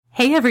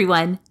Hey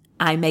everyone,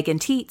 I'm Megan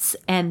Tietz,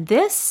 and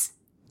this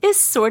is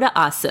Sorta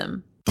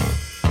Awesome.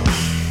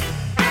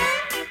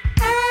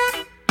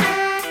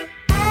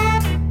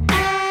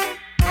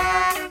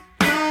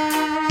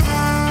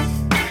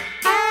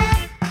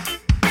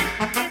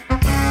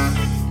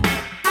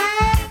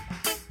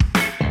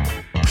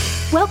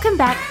 Welcome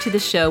back to the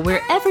show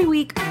where every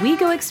week we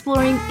go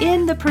exploring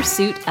in the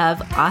pursuit of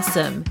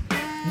awesome.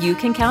 You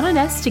can count on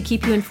us to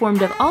keep you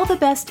informed of all the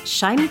best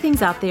shiny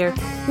things out there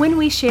when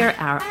we share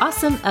our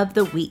Awesome of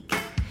the Week.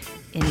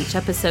 In each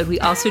episode, we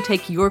also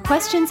take your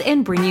questions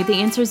and bring you the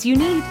answers you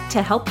need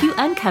to help you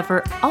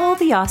uncover all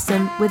the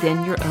awesome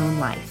within your own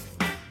life.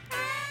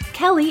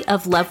 Kelly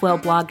of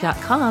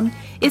lovewellblog.com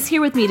is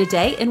here with me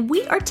today, and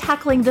we are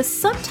tackling the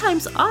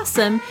sometimes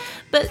awesome,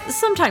 but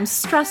sometimes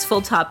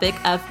stressful topic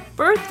of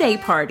birthday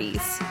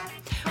parties.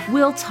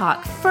 We'll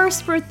talk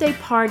first birthday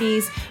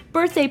parties,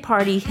 birthday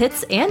party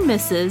hits and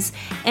misses,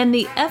 and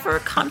the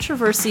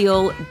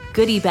ever-controversial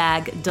goodie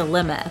bag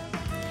dilemma.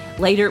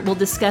 Later, we'll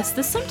discuss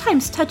the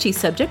sometimes touchy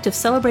subject of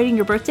celebrating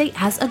your birthday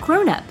as a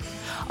grown-up.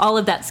 All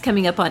of that's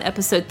coming up on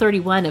episode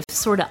 31 of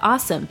Sorta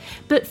Awesome.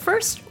 But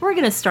first, we're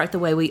going to start the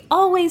way we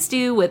always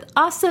do with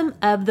Awesome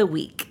of the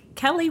Week.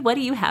 Kelly, what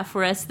do you have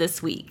for us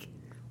this week?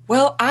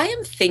 Well, I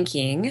am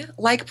thinking,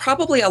 like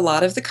probably a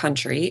lot of the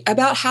country,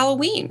 about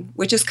Halloween,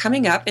 which is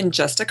coming up in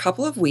just a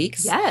couple of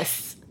weeks.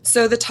 Yes.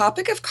 So the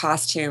topic of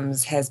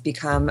costumes has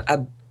become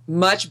a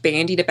much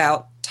bandied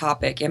about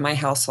topic in my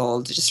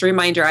household. Just a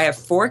reminder, I have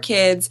 4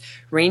 kids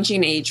ranging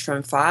in age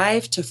from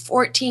 5 to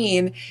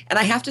 14. And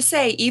I have to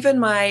say, even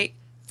my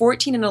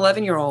 14 and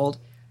 11-year-old,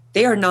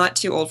 they are not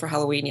too old for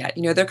Halloween yet.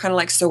 You know, they're kind of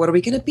like, so what are we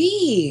going to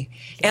be?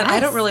 And I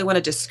don't really want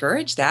to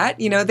discourage that.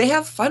 You know, they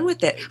have fun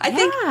with it. I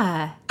think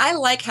I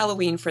like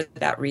Halloween for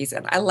that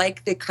reason. I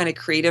like the kind of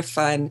creative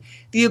fun,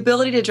 the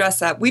ability to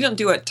dress up. We don't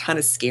do a ton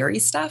of scary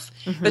stuff,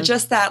 but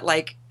just that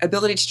like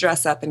ability to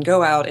dress up and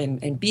go out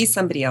and be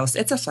somebody else.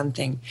 It's a fun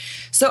thing.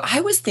 So I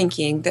was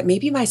thinking that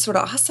maybe my sort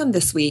of awesome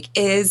this week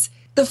is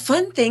the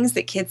fun things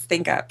that kids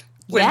think up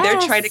when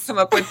they're trying to come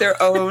up with their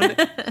own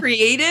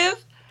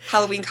creative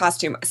Halloween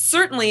costume.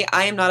 Certainly,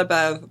 I am not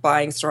above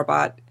buying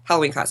store-bought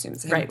Halloween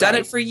costumes. I've done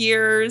it for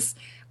years.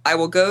 I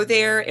will go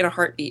there in a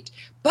heartbeat.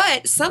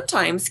 But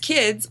sometimes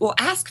kids will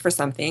ask for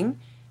something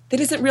that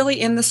isn't really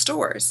in the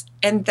stores.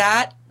 And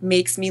that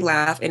makes me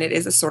laugh, and it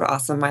is a sort of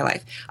awesome in my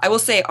life. I will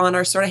say on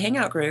our sort of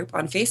hangout group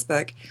on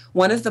Facebook,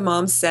 one of the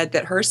moms said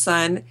that her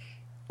son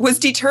was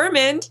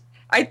determined.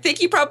 I think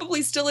he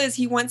probably still is.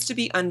 He wants to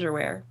be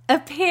underwear. A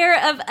pair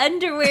of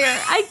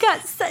underwear. I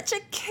got such a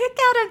kick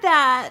out of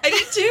that. I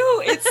did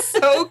too. It's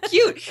so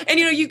cute. And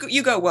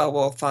you go, well,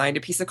 we'll find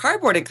a piece of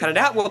cardboard and cut it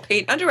out. We'll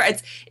paint underwear.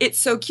 It's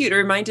so cute. It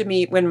reminded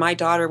me when my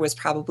daughter was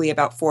probably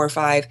about 4 or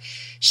 5.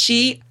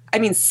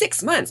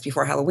 6 months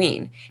before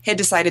Halloween, had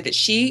decided that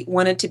she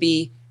wanted to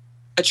be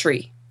a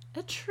tree.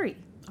 A tree.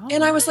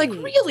 And I was like,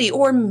 really?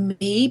 Or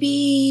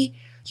maybe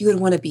you would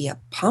want to be a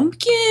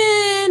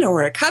pumpkin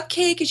or a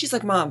cupcake. And she's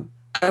like, Mom,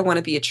 I want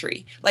to be a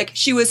tree. Like,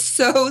 she was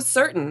so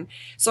certain.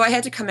 So I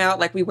had to come out,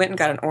 like, we went and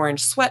got an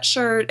orange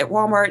sweatshirt at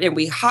Walmart, and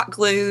we hot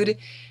glued,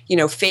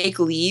 fake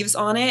leaves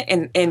on it.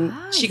 And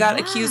she got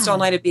accused all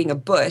night of being a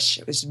bush.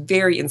 It was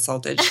very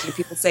insulted.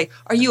 People say,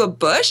 are you a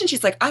bush? And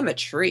she's like, I'm a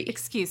tree.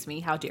 Excuse me.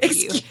 How dare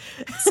you?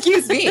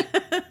 Excuse me.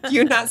 Do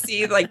you not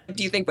see,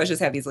 do you think bushes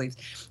have these leaves?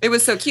 It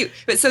was so cute.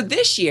 But so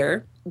this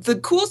year, the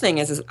cool thing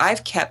is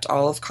I've kept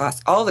all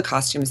the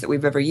costumes that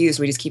we've ever used.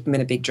 We just keep them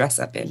in a big dress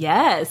up in.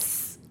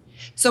 Yes.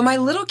 So my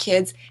little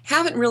kids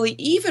haven't really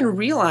even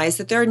realized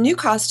that there are new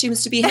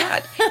costumes to be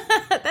had.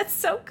 That's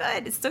so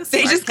good. It's so smart,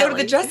 They just go Kelly.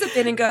 to the dress up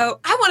bin and go,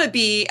 I want to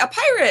be a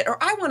pirate, or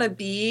I want to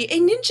be a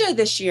ninja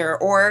this year,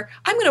 or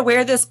I'm going to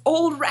wear this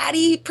old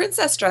ratty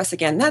princess dress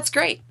again. That's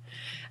great.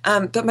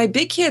 But my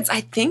big kids,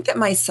 I think that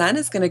my son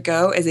is going to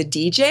go as a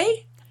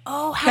DJ.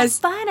 Oh, how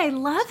fun. I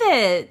love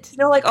it.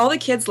 All the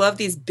kids love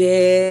these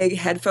big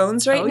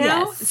headphones right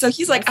now. Yes. So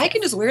he's like, I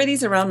can just wear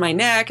these around my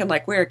neck and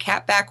wear a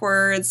cap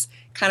backwards,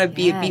 kind of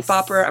be a beat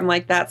bopper. I'm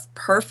like, that's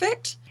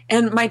perfect.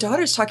 And my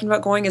daughter's talking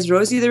about going as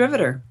Rosie the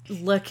Riveter.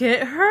 Look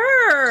at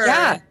her.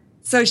 Yeah.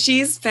 So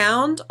she's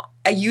found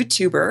a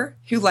YouTuber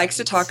who likes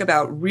to talk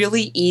about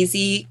really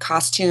easy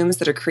costumes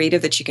that are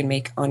creative that you can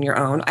make on your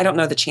own. I don't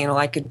know the channel.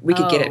 We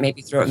could get it,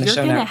 maybe throw it in the show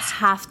notes. You're going to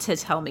have to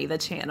tell me the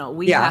channel.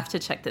 We have to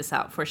check this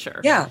out for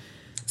sure. Yeah.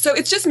 So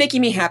it's just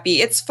making me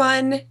happy. It's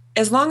fun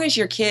as long as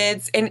your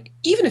kids, and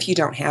even if you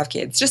don't have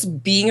kids,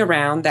 just being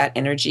around that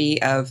energy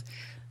of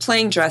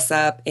playing dress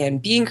up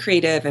and being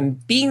creative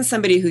and being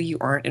somebody who you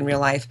aren't in real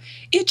life,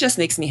 it just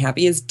makes me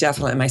happy. It's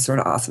definitely my sort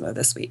of awesome of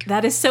this week.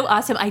 That is so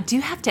awesome. I do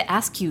have to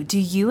ask you, do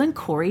you and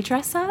Corey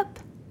dress up?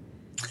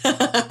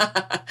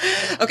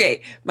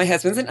 Okay, my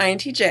husband's an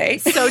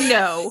INTJ. So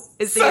no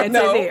is the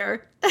answer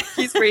there.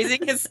 He's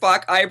raising his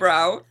Spock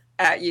eyebrow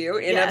at you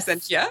in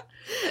absentia.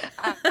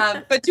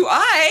 But do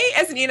I,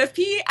 as an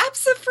ENFP?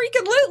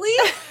 Abso-freaking-lutely.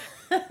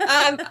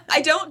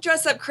 I don't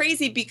dress up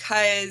crazy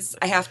because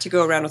I have to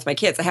go around with my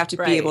kids. I have to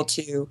be able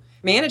to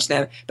manage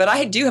them. But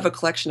I do have a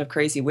collection of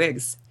crazy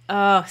wigs.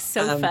 Oh,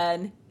 so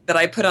fun. that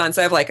I put on.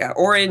 So I have like an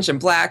orange and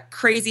black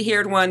crazy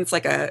haired one. It's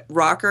like a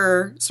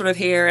rocker sort of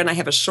hair. And I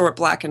have a short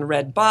black and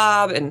red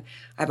bob. And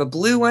I have a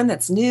blue one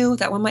that's new.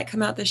 That one might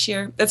come out this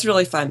year. That's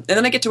really fun. And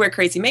then I get to wear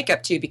crazy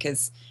makeup too,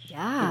 because you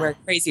wear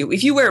crazy.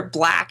 If you wear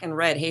black and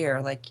red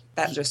hair, like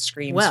that just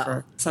screams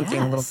for something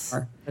a little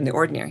more than the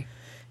ordinary.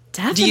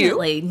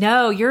 Definitely.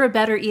 No, you're a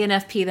better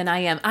ENFP than I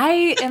am.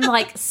 I am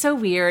like so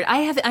weird.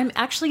 I'm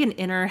actually an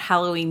inner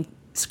Halloween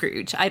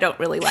Scrooge. I don't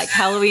really like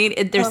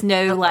Halloween. There's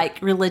no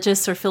like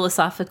religious or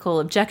philosophical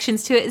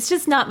objections to it. It's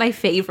just not my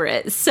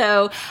favorite.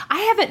 So I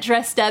haven't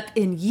dressed up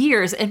in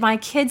years, and my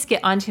kids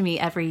get onto me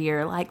every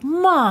year like,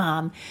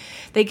 Mom.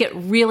 They get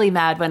really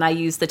mad when I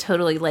use the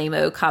totally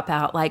lame-o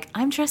cop-out, like,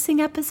 I'm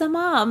dressing up as a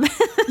mom.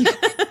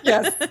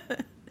 Yes.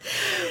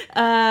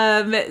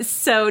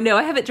 So no,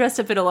 I haven't dressed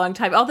up in a long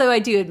time, although I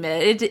do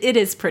admit it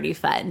is pretty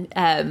fun.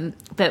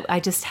 But I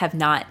just have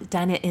not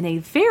done it in a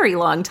very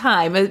long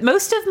time.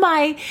 Most of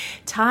my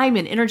time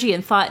and energy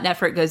and thought and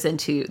effort goes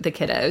into the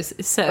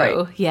kiddos.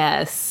 So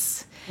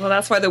yes. Well,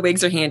 that's why the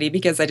wigs are handy,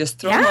 because I just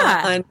throw them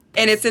on.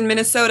 And it's in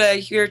Minnesota.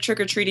 Here,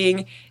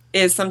 trick-or-treating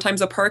is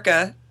sometimes a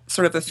parka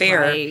sort of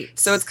affair. Right.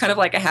 So it's kind of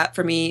like a hat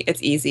for me.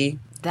 It's easy.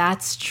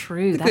 That's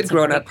true. That's a good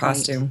grown-up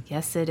costume.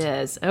 Yes, it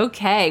is.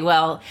 Okay.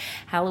 Well,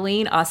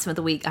 Halloween, awesome of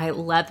the week. I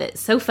love it.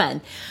 So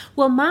fun.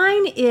 Well,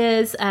 mine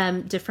is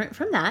different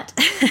from that.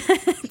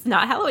 It's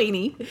not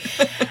Halloween-y.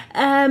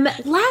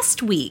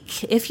 Last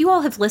week, if you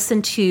all have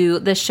listened to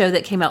the show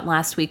that came out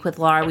last week with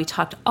Laura, we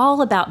talked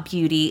all about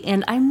beauty.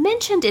 And I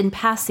mentioned in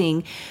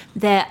passing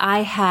that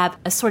I have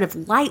a sort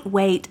of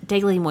lightweight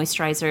daily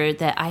moisturizer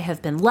that I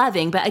have been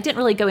loving, but I didn't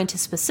really go into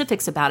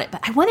specifics about it.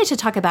 But I wanted to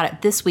talk about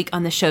it this week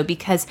on the show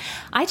because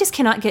I just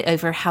cannot get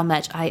over how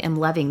much I am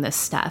loving this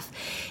stuff.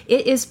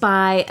 It is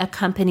by a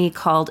company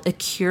called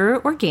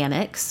Acure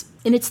Organics,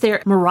 and it's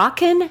their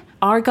Moroccan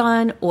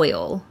Argan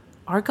Oil.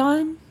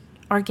 Argan?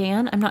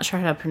 I'm not sure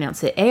how to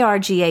pronounce it.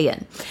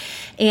 Argan.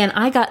 And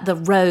I got the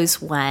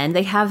rose one.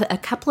 They have a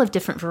couple of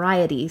different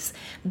varieties,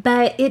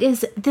 but it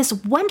is this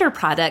wonder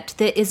product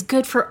that is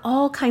good for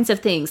all kinds of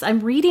things.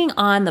 I'm reading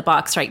on the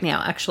box right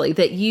now, actually,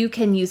 that you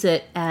can use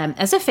it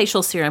as a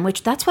facial serum,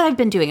 which that's what I've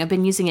been doing. I've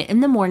been using it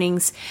in the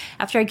mornings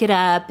after I get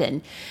up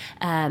and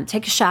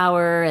take a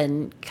shower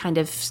and kind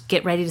of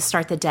get ready to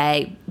start the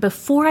day.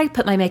 Before I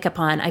put my makeup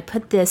on, I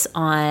put this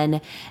on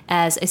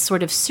as a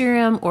sort of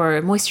serum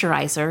or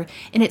moisturizer,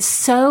 and it's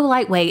so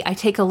lightweight. I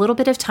take a little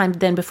bit of time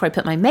then before I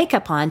put my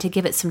makeup on to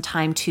give it some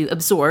time to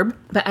absorb,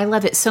 but I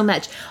love it so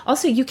much.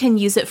 Also, you can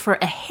use it for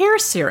a hair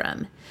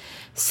serum.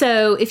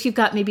 So if you've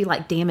got maybe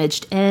like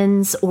damaged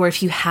ends, or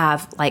if you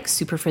have like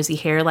super frizzy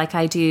hair like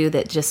I do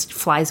that just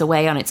flies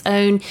away on its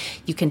own,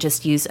 you can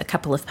just use a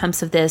couple of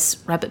pumps of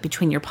this, rub it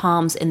between your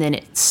palms, and then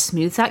it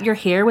smooths out your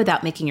hair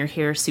without making your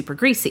hair super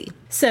greasy.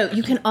 So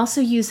you can also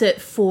use it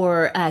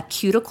for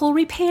cuticle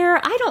repair.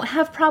 I don't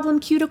have problem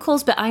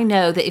cuticles, but I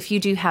know that if you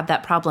do have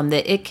that problem,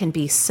 that it can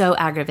be so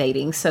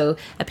aggravating. So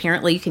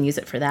apparently you can use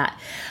it for that.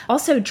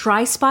 Also,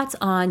 dry spots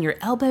on your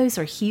elbows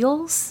or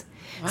heels.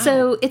 Wow.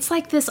 So it's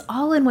like this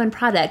all-in-one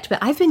product, but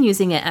I've been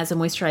using it as a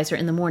moisturizer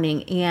in the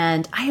morning,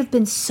 and I have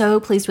been so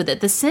pleased with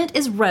it. The scent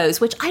is rose,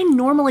 which I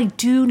normally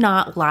do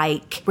not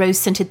like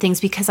rose-scented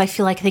things because I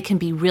feel like they can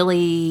be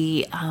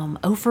really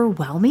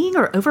overwhelming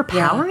or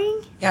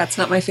overpowering. Yeah, it's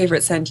not my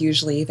favorite scent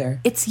usually either.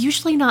 It's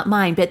usually not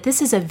mine, but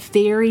this is a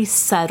very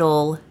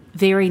subtle,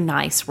 very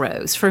nice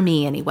rose, for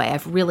me anyway.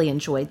 I've really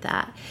enjoyed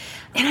that.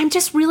 And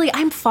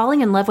I'm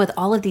falling in love with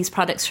all of these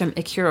products from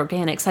Acure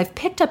Organics. I've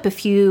picked up a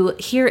few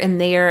here and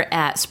there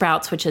at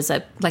Sprouts, which is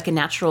a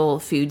natural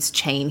foods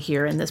chain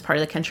here in this part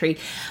of the country.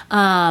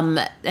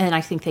 And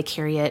I think they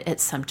carry it at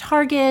some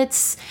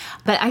Targets.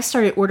 But I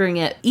started ordering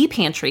at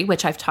ePantry,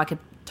 which I've talked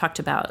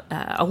about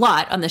a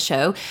lot on the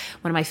show,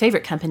 one of my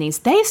favorite companies.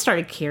 They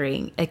started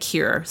carrying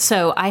Acure.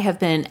 So I have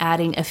been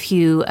adding a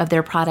few of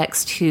their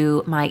products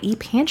to my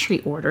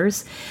ePantry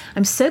orders.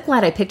 I'm so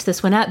glad I picked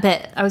this one up,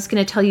 but I was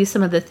going to tell you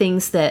some of the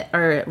things that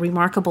are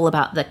remarkable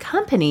about the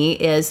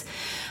company is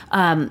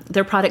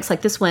their products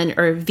like this one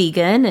are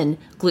vegan and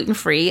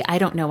gluten-free. I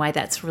don't know why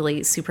that's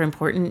really super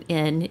important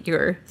in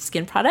your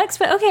skin products,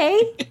 but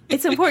okay,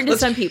 it's important to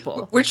some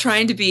people. We're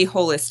trying to be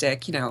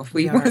holistic. You know, if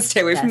we want to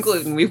stay away from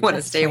gluten, we want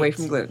to stay away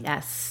from gluten.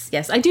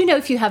 Yes. I do know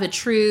if you have a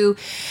true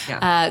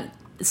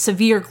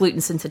severe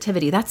gluten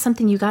sensitivity, that's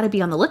something you got to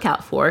be on the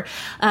lookout for.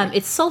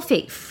 It's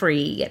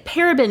sulfate-free,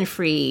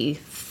 paraben-free,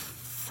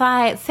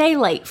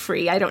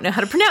 phthalate-free. I don't know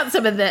how to pronounce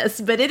some of this,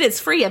 but it is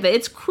free of it.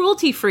 It's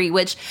cruelty-free,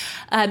 which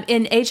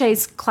in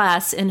AJ's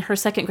class, in her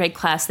second grade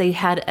class, they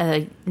had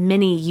a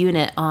mini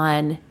unit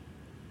on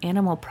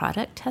animal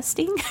product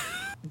testing.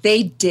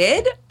 They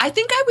did? I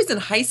think I was in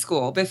high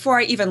school before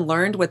I even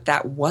learned what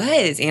that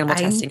was, animal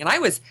testing. And I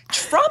was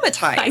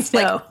traumatized.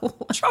 I know. Like,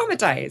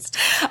 traumatized.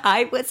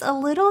 I was a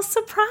little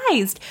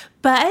surprised,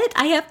 but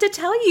I have to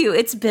tell you,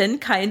 it's been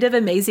kind of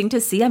amazing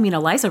to see. I mean,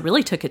 Eliza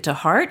really took it to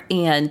heart,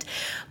 and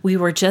we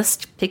were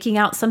just picking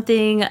out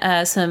something,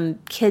 some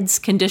kids'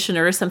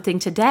 conditioner or something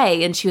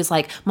today, and she was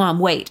like, Mom,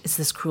 wait, is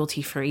this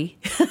cruelty-free?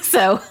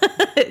 So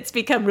it's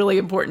become really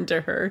important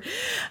to her.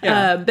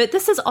 Yeah. But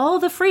this is all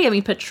the free. I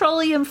mean,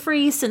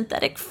 petroleum-free,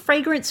 synthetic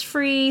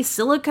fragrance-free,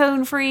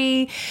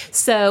 silicone-free.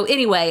 So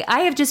anyway,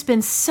 I have just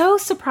been so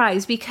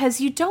surprised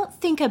because you don't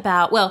think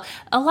about, well,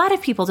 a lot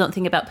of people don't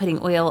think about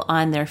putting oil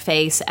on their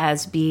face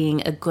as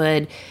being a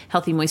good,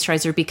 healthy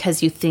moisturizer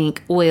because you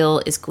think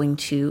oil is going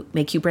to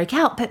make you break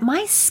out. But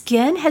my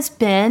skin has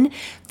been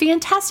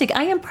fantastic.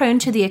 I am prone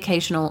to the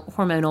occasional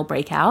hormonal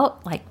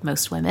breakout, like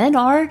most women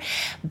are.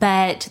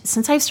 But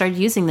since I've started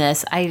using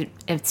this,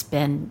 it's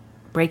been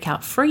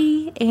breakout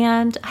free,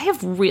 and I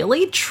have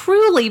really,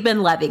 truly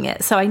been loving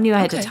it. So I knew I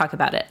had to talk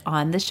about it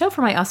on the show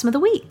for my Awesome of the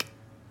Week.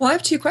 Well, I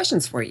have 2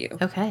 questions for you.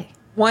 Okay.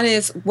 One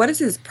is, what is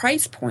its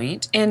price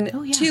point? And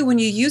 2, when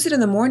you use it in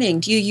the morning,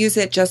 do you use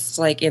it just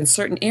like in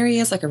certain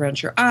areas, like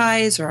around your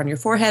eyes or on your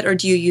forehead, or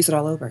do you use it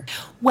all over?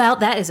 Well,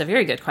 that is a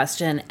very good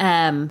question.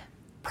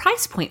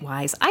 Price point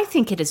wise, I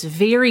think it is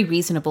very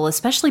reasonable,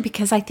 especially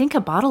because I think a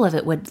bottle of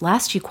it would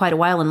last you quite a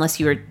while unless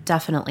you were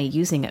definitely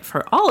using it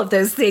for all of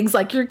those things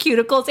like your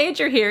cuticles and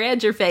your hair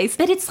and your face.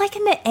 But it's like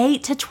in the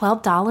 $8 to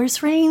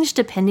 $12 range,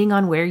 depending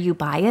on where you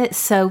buy it.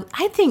 So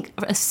I think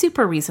a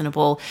super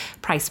reasonable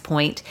price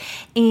point.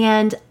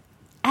 And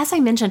as I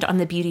mentioned on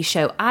the beauty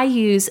show, I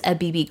use a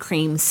BB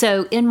cream.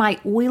 So in my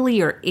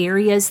oilier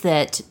areas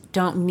that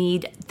don't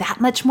need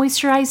that much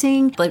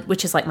moisturizing,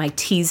 which is like my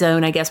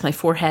T-zone, I guess, my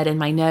forehead and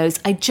my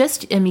nose, I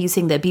just am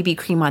using the BB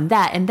cream on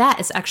that. And that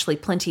is actually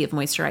plenty of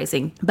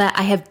moisturizing. But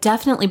I have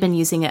definitely been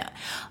using it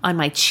on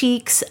my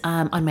cheeks,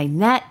 on my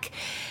neck.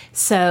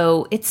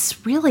 So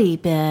it's really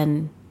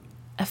been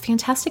a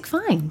fantastic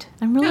find.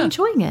 I'm really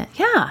enjoying it.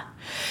 Yeah.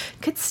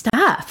 Good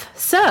stuff.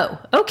 So,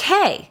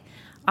 okay.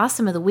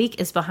 Awesome of the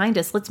Week is behind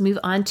us. Let's move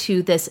on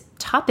to this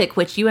topic,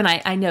 which you and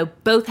I know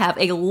both have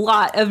a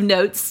lot of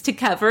notes to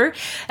cover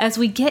as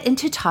we get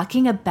into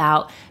talking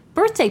about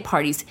birthday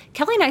parties.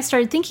 Kelly and I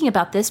started thinking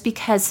about this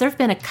because there have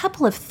been a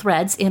couple of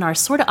threads in our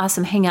Sorta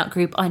Awesome Hangout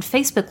group on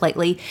Facebook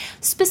lately,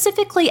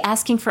 specifically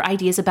asking for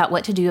ideas about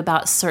what to do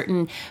about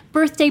certain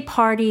birthday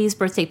parties,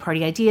 birthday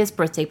party ideas,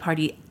 birthday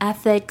party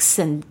ethics,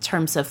 in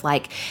terms of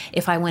like,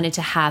 if I wanted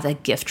to have a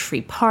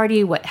gift-free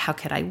party, how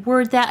could I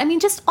word that? I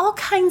mean, just all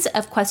kinds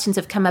of questions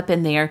have come up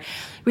in there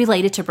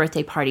related to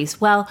birthday parties.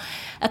 Well,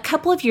 a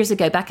couple of years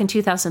ago, back in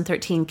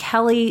 2013,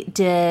 Kelly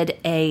did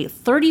a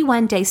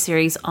 31-day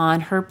series on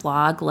her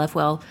blog,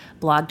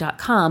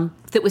 lovewellblog.com,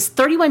 that was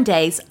 31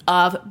 days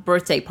of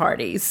birthday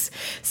parties.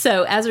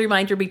 So as a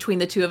reminder, between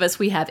the two of us,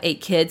 we have 8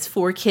 kids,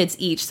 4 kids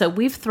each. So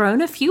we've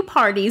thrown a few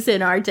parties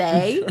in our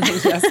day.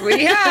 Yes,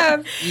 we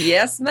have.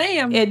 Yes,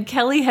 ma'am. And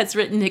Kelly has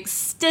written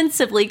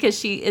extensively because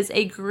she is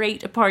a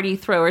great party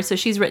thrower. So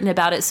she's written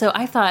about it. So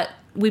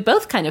we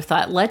both kind of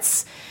thought,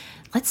 let's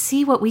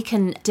see what we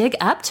can dig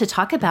up to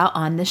talk about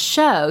on the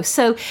show.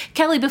 So,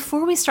 Kelly,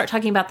 before we start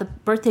talking about the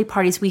birthday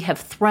parties we have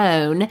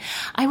thrown,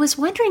 I was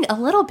wondering a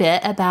little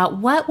bit about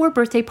what were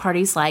birthday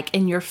parties like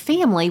in your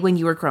family when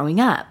you were growing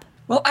up?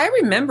 Well, I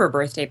remember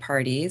birthday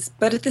parties,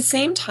 but at the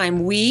same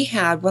time,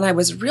 when I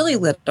was really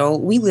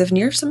little, we lived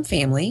near some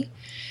family.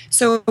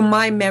 So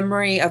my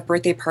memory of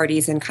birthday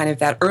parties in kind of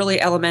that early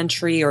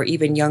elementary or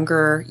even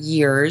younger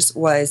years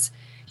was,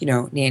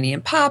 Nanny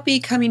and Poppy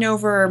coming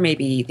over,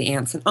 maybe the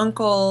aunts and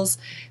uncles,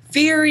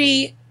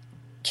 very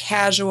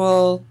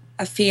casual,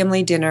 a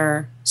family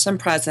dinner, some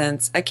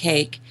presents, a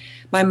cake.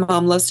 My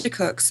mom loves to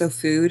cook, so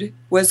food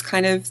was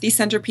kind of the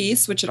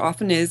centerpiece, which it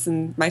often is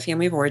in my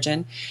family of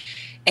origin.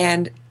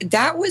 And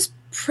that was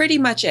pretty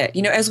much it.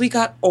 As we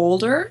got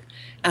older,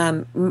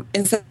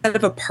 instead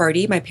of a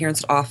party, my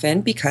parents would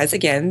often, because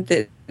again,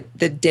 the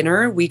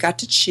dinner we got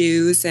to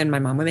choose and my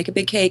mom would make a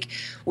big cake,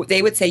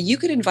 they would say, you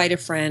could invite a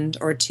friend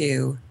or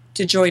two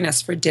to join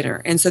us for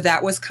dinner. And so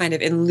that was kind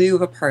of in lieu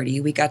of a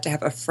party. We got to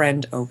have a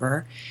friend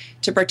over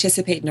to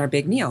participate in our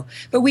big meal.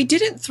 But we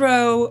didn't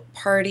throw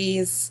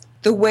parties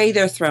the way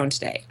they're thrown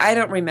today. I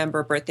don't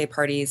remember birthday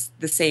parties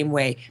the same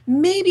way.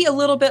 Maybe a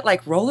little bit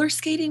like roller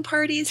skating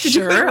parties.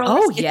 Sure.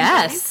 Oh,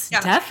 yes,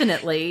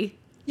 definitely.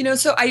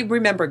 So I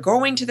remember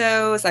going to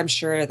those. I'm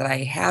sure that I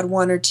had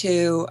one or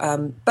two.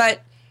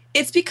 But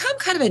it's become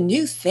kind of a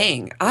new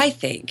thing, I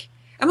think.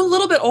 I'm a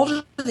little bit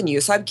older than you,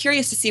 so I'm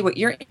curious to see what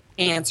your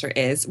answer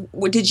is.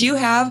 Did you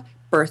have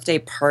birthday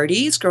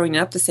parties growing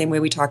up the same way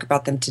we talk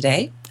about them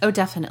today? Oh,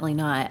 definitely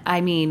not. I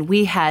mean,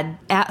 we had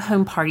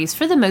at-home parties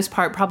for the most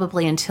part,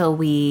 probably until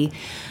we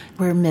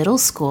were middle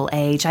school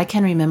age. I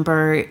can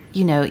remember,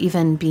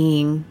 even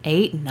being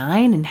 8,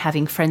 9 and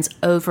having friends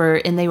over,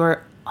 and they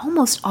were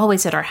almost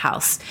always at our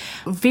house.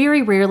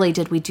 Very rarely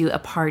did we do a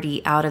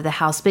party out of the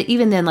house. But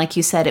even then, like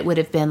you said, it would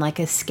have been like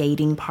a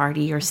skating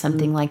party or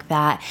something like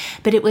that.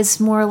 But it was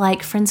more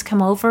like friends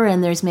come over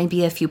and there's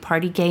maybe a few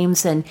party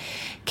games and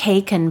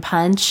cake and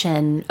punch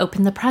and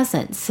open the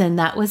presents. And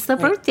that was the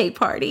birthday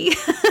party.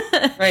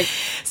 Right.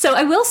 So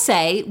I will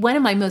say one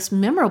of my most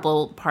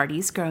memorable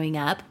parties growing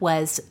up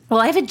was,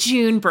 I have a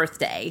June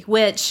birthday,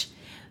 which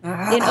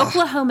in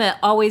Oklahoma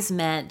always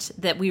meant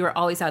that we were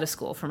always out of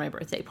school for my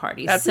birthday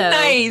party. That's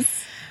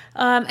nice.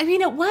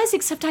 It was,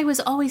 except I was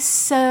always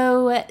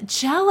so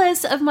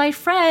jealous of my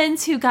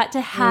friends who got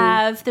to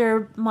have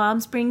their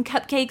moms bring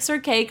cupcakes or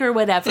cake or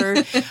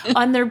whatever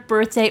on their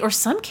birthday, or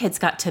some kids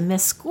got to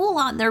miss school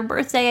on their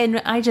birthday.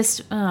 And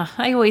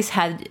I always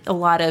had a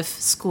lot of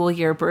school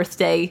year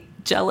birthday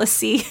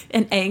jealousy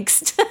and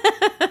angst.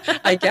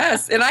 I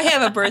guess. And I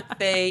have a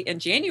birthday in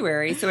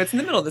January, so it's in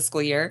the middle of the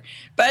school year,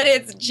 but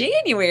it's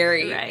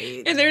January.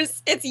 Right. And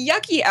it's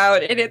yucky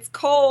out and it's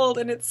cold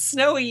and it's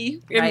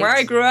snowy Right. where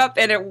I grew up,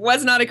 and it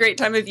was not a great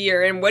time of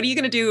year. And what are you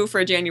going to do for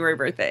a January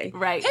birthday?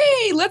 Right.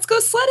 Hey, let's go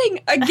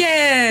sledding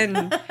again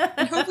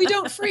and hope we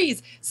don't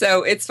freeze.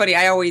 So it's funny.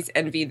 I always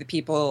envy the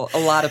people. A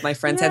lot of my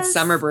friends had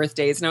summer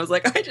birthdays, and I was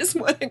like, I just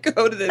want to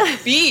go to the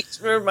beach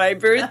for my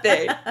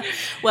birthday.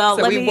 Well,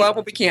 so we want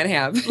what we can't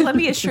have. Let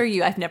me assure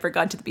you, I've never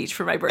gone to the beach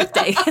for my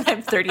birthday, and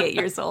I'm 38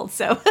 years old,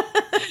 so.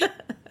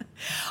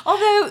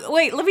 Although,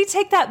 wait, let me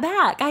take that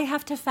back. I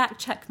have to fact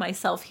check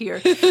myself here.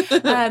 Kyle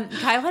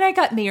and I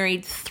got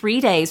married 3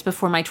 days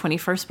before my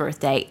 21st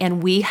birthday,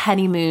 and we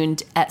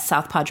honeymooned at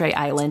South Padre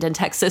Island in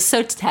Texas.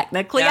 So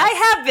technically,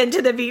 I have been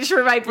to the beach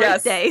for my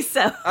birthday. Yes.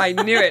 So I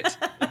knew it.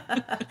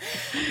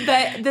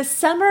 But the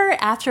summer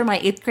after my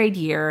 8th grade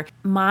year,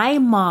 my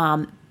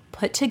mom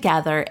put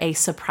together a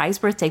surprise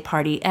birthday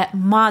party at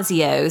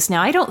Mazio's.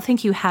 Now, I don't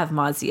think you have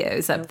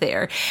Mazio's up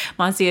there.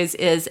 Mazio's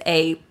is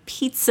a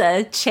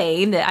pizza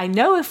chain that I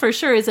know for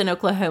sure is in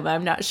Oklahoma.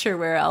 I'm not sure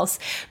where else.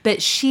 But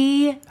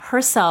she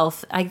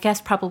herself, I guess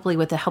probably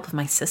with the help of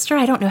my sister,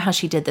 I don't know how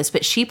she did this,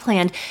 but she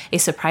planned a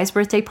surprise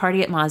birthday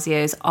party at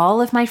Mazio's. All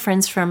of my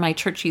friends from my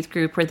church youth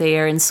group were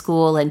there in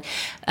school, and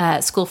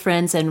school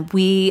friends, and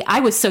I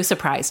was so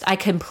surprised. I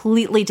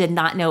completely did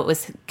not know it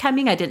was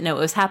coming. I didn't know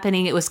it was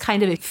happening. It was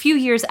kind of a few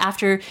years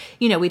after,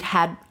 we'd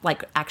had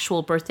like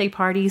actual birthday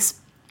parties.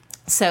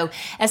 So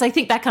as I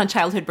think back on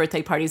childhood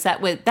birthday parties,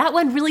 that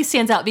one really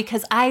stands out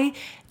because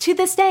to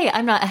this day,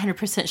 I'm not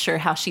 100% sure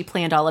how she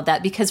planned all of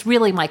that, because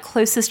really my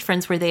closest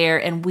friends were there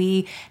and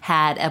we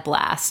had a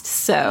blast.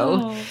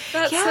 So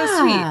that's so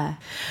sweet.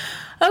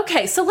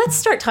 Okay, so let's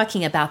start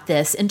talking about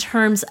this in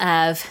terms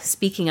of,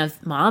 speaking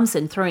of moms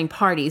and throwing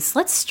parties,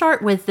 let's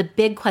start with the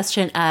big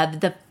question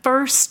of the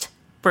first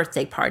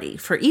birthday party.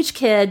 For each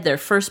kid, their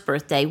first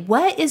birthday,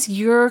 what is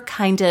your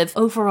kind of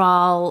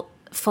overall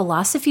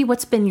philosophy?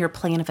 What's been your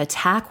plan of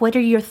attack? What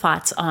are your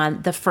thoughts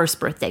on the first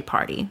birthday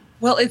party?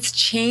 Well, it's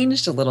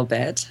changed a little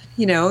bit.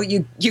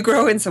 You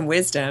grow in some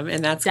wisdom,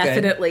 and that's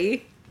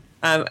Definitely.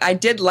 good. I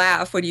did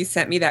laugh when you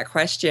sent me that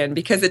question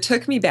because it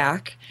took me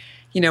back.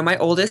 My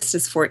oldest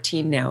is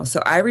 14 now,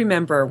 so I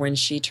remember when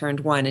she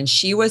turned 1, and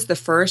she was the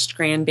first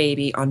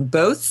grandbaby on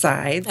both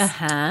sides.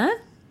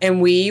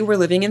 And we were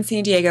living in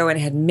San Diego and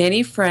had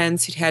many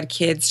friends who'd had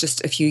kids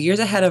just a few years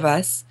ahead of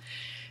us.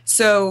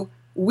 So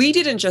we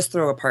didn't just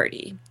throw a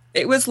party.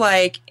 It was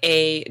like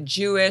a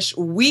Jewish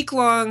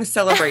week-long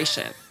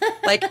celebration.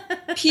 Like,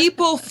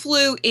 people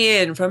flew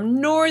in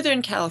from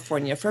Northern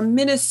California, from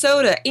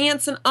Minnesota.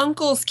 Aunts and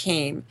uncles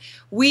came.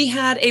 We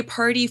had a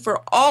party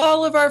for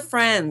all of our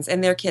friends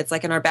and their kids,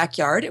 like in our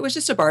backyard. It was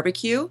just a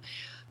barbecue.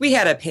 We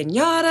had a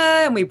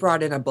piñata, and we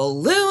brought in a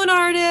balloon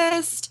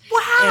artist.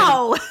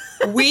 Wow.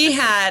 We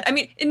had,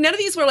 none of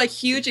these were like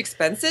huge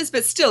expenses,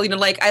 but still,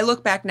 like I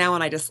look back now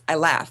and I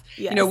laugh.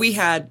 Yes. We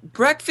had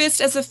breakfast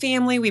as a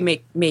family. We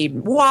made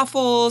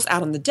waffles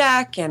out on the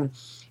deck, and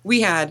we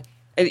had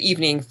an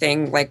evening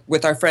thing like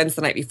with our friends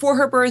the night before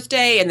her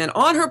birthday. And then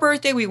on her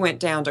birthday, we went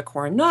down to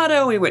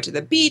Coronado. We went to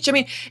the beach.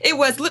 It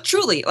was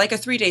truly like a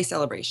 3-day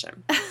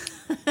celebration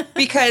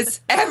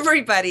because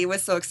everybody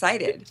was so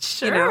excited.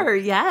 Sure,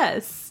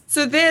 yes.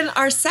 So then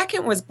our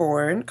second was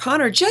born,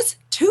 Connor, just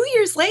 2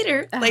 years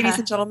later, ladies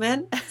and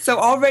gentlemen. So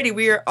already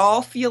we are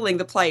all feeling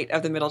the plight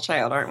of the middle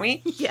child, aren't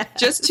we? Yeah.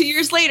 Just 2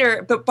 years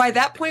later. But by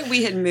that point,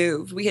 we had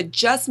moved. We had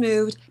just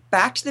moved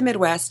back to the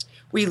Midwest.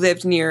 We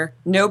lived near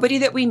nobody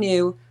that we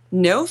knew,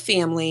 no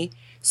family.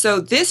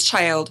 So this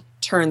child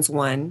turns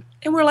 1,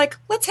 and we're like,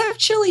 let's have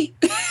chili.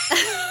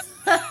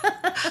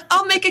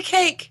 I'll make a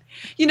cake.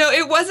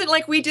 It wasn't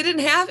like we didn't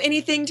have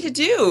anything to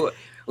do.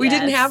 We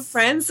didn't have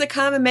friends to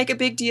come and make a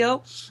big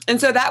deal.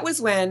 And so that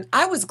was when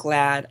I was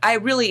glad. I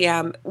really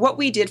am. What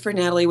we did for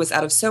Natalie was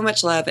out of so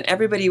much love, and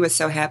everybody was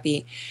so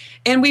happy.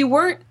 And we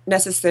weren't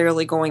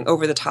necessarily going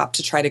over the top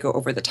to try to go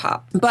over the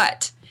top.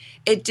 But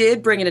it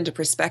did bring it into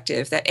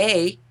perspective that,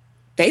 A,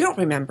 they don't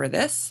remember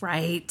this.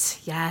 Right.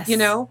 Yes.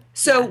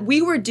 So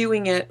we were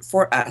doing it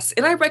for us.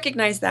 And I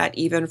recognize that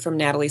even from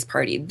Natalie's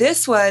party.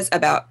 This was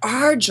about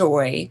our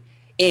joy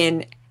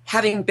in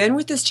having been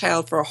with this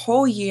child for a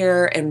whole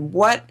year and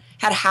what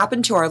had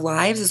happened to our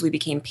lives as we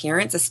became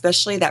parents,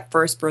 especially that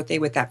first birthday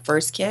with that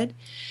first kid.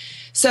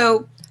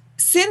 So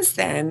since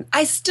then,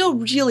 I still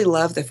really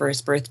love the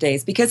first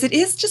birthdays because it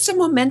is just a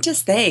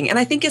momentous thing. And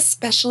I think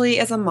especially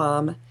as a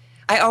mom,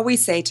 I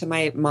always say to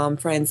my mom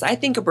friends, I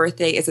think a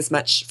birthday is as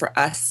much for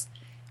us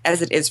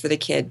as it is for the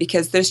kid,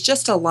 because there's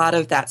just a lot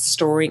of that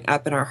storing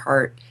up in our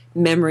heart,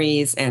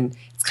 memories, and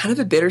it's kind of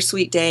a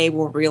bittersweet day.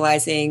 We're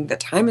realizing that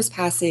time is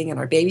passing and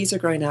our babies are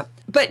growing up.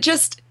 But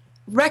just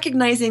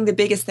recognizing the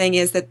biggest thing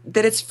is that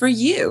it's for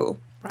you.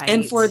 Right.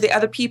 And for the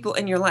other people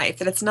in your life,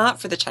 that it's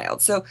not for the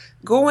child. So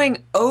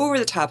going over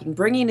the top and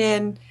bringing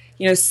in,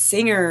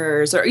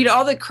 singers or,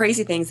 all the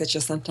crazy things that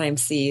you'll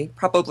sometimes see,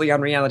 probably on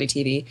reality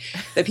TV,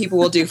 that people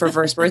will do for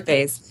first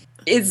birthdays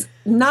is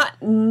not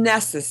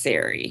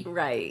necessary.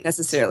 Right.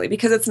 Necessarily,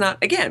 because it's not,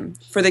 again,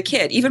 for the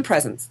kid, even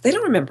presents. They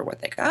don't remember what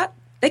they got.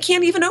 They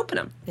can't even open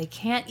them. They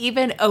can't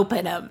even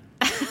open them.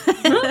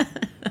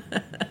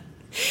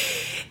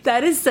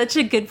 That is such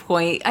a good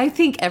point. I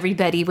think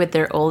everybody with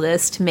their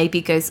oldest maybe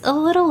goes a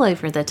little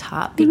over the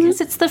top because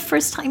it's the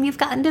first time you've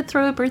gotten to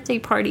throw a birthday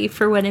party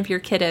for one of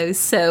your kiddos.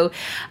 So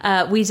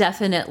we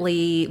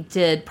definitely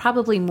did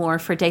probably more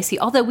for Daisy.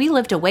 Although we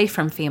lived away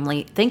from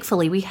family,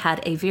 thankfully we had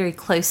a very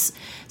close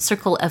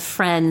circle of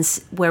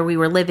friends where we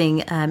were living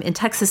in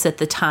Texas at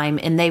the time,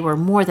 and they were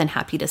more than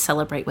happy to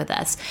celebrate with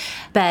us.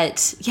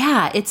 But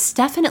yeah, it's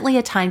definitely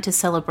a time to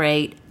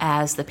celebrate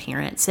as the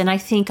parents. And I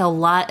think a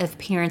lot of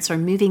parents are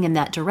moving in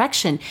that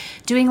direction,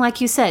 doing, like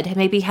you said,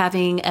 maybe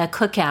having a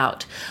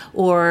cookout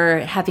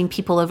or having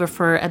people over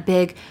for a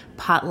big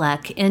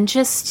potluck and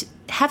just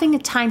having a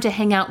time to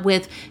hang out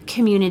with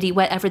community,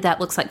 whatever that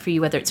looks like for you,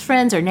 whether it's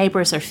friends or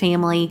neighbors or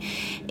family,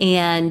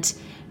 and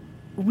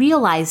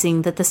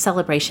realizing that the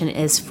celebration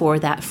is for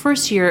that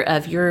first year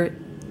of your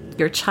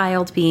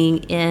child being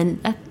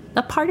in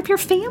a part of your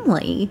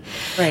family.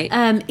 Right.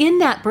 In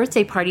that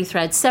birthday party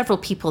thread, several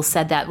people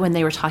said that when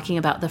they were talking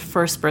about the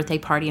first birthday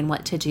party and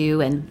what to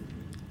do. And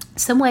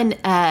someone,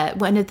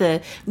 one of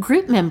the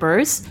group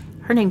members,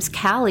 her name's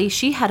Callie,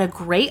 she had a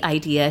great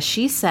idea.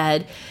 She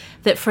said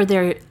that for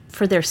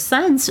their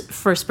son's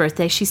first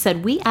birthday, she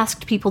said, we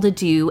asked people to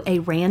do a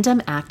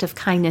random act of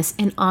kindness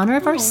in honor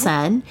of our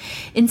son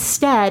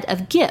instead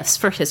of gifts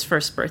for his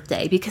first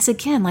birthday. Because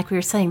again, like we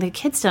were saying, the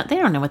kids don't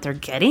know what they're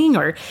getting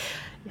or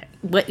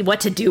what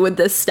to do with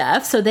this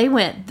stuff. So they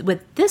went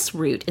with this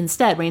route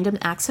instead, random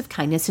acts of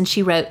kindness. And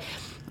she wrote,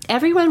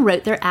 everyone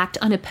wrote their act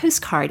on a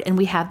postcard, and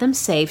we have them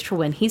saved for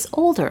when he's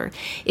older.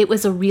 It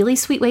was a really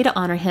sweet way to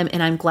honor him,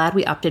 and I'm glad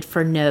we opted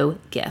for no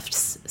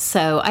gifts.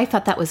 So I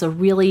thought that was a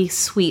really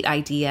sweet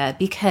idea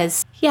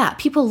because, yeah,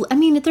 people,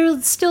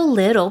 they're still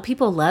little.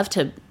 People love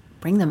to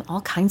bring them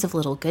all kinds of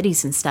little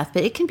goodies and stuff,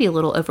 but it can be a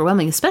little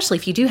overwhelming, especially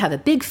if you do have a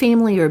big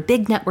family or a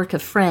big network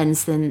of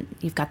friends. Then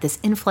you've got this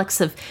influx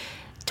of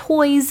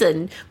toys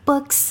and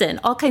books and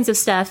all kinds of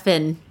stuff,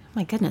 and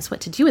my goodness, what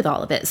to do with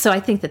all of it. So I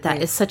think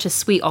that is such a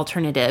sweet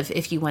alternative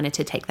if you wanted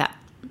to take that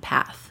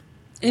path.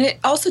 And it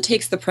also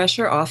takes the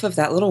pressure off of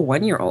that little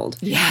 1-year-old.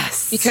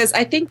 Yes. Because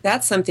I think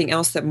that's something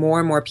else that more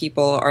and more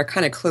people are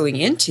kind of cluing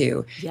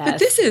into. Yes. But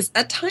this is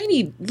a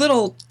tiny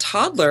little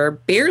toddler,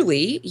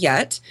 barely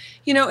yet,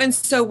 and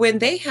so when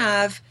they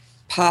have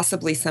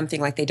possibly something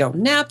like they don't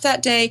nap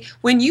that day,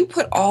 when you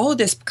put all of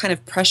this kind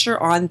of pressure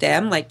on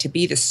them, like to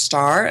be the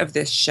star of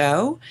this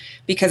show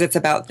because it's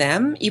about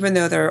them, even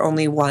though they're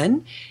only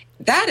one,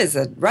 that is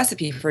a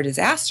recipe for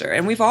disaster.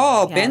 And we've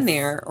all been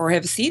there or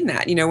have seen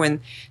that, when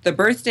the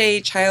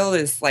birthday child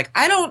is like,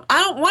 I don't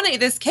want to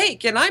eat this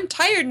cake and I'm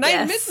tired and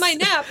I miss my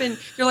nap. And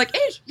you're like,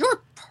 it's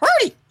your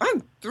party.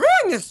 I'm throwing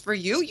this for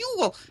you. You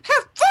will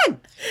have fun.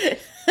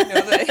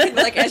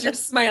 Like as you're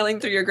smiling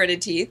through your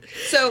gritted teeth.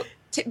 So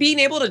being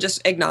able to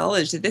just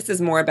acknowledge that this is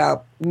more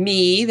about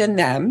me than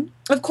them.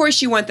 Of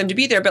course, you want them to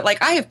be there, but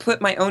like I have put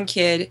my own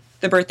kid,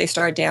 the birthday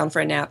star, down for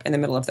a nap in the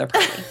middle of their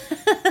party.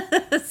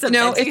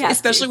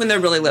 Especially when they're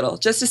really little,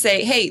 just to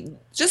say, hey,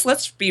 just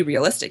let's be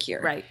realistic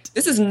here. Right.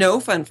 This is no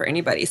fun for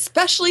anybody,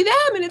 especially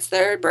them, and it's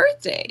their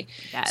birthday.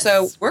 Yes.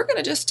 So we're going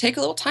to just take a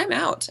little time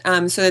out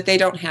so that they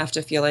don't have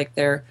to feel like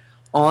they're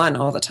on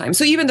all the time.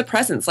 So even the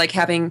presents, like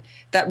having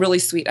that really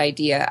sweet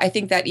idea, I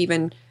think that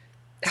even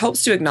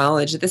helps to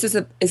acknowledge that this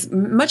is as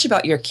much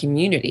about your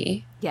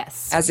community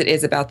as it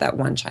is about that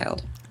one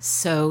child.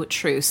 So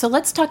true. So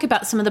let's talk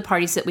about some of the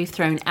parties that we've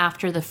thrown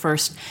after the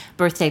first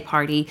birthday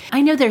party.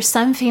 I know there's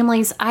some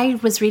families, I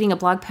was reading a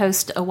blog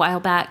post a while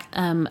back,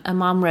 a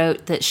mom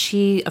wrote that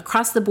she,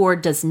 across the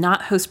board, does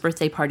not host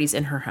birthday parties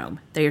in her home.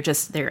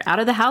 They're out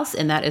of the house,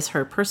 and that is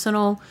her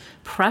personal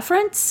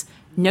preference.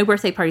 No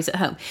birthday parties at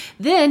home.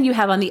 Then you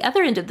have on the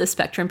other end of the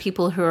spectrum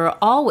people who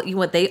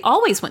are they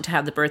always want to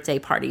have the birthday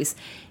parties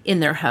in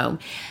their home.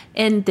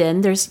 And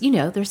then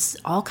there's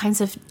all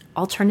kinds of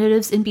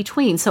alternatives in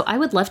between. So I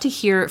would love to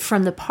hear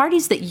from the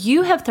parties that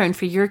you have thrown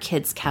for your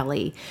kids,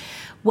 Kelly.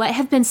 What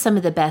have been some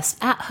of the best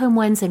at-home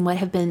ones and what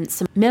have been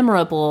some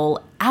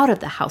memorable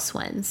out-of-the-house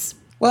ones?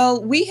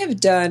 Well, we have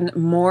done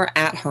more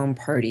at-home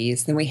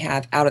parties than we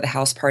have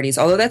out-of-the-house parties,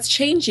 although that's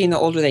changing the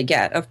older they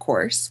get, of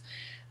course.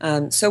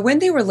 So when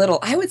they were little,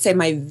 I would say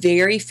my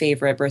very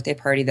favorite birthday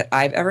party that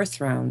I've ever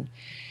thrown,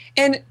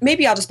 and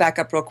maybe I'll just back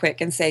up real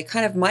quick and say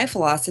kind of my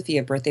philosophy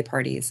of birthday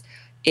parties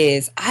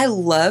is I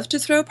love to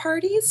throw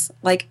parties.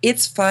 Like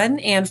it's fun.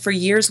 And for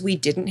years we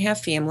didn't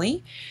have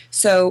family.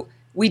 So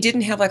we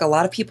didn't have like a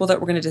lot of people that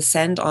were going to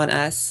descend on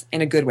us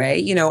in a good way,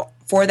 you know,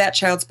 for that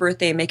child's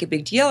birthday and make a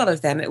big deal out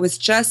of them. It was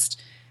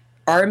just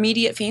our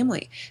immediate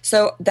family.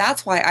 So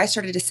that's why I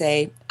started to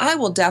say, I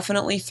will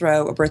definitely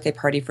throw a birthday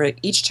party for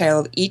each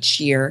child each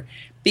year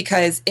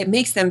because it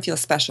makes them feel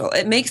special.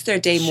 It makes their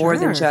day more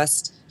than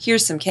just,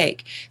 here's some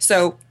cake.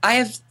 So I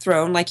have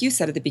thrown, like you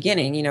said at the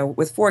beginning, you know,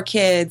 with 4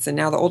 kids and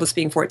now the oldest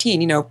being 14,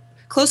 you know,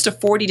 close to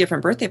 40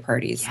 different birthday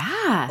parties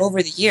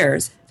over the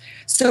years.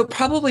 So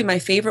probably my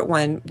favorite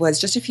one was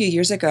just a few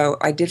years ago,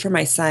 I did for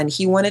my son.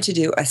 He wanted to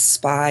do a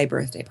spy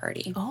birthday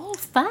party. Oh,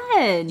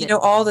 fun. You know,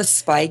 all the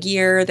spy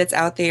gear that's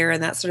out there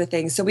and that sort of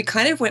thing. So we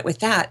kind of went with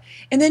that.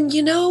 And then,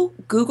 you know,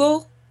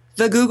 Google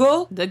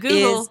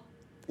is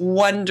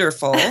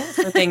wonderful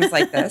for things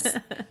like this.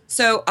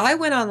 So I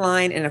went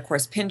online and, of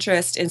course,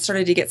 Pinterest and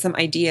started to get some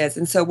ideas.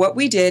 And so what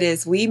we did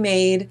is we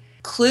made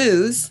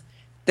clues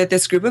that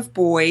this group of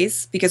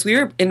boys, because we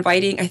were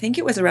inviting, I think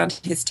it was around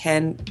his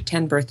 10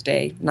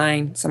 birthday,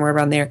 9, somewhere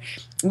around there.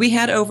 We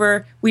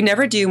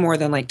never do more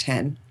than like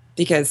 10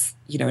 because,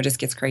 you know, it just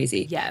gets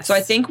crazy. Yes. So I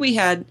think we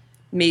had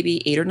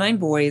maybe 8 or 9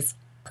 boys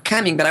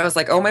coming, but I was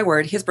like, oh my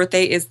word, his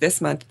birthday is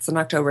this month. It's in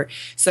October.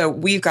 So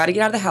we've got to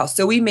get out of the house.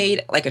 So we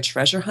made like a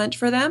treasure hunt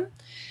for them.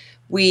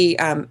 We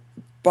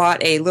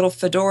bought a little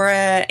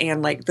fedora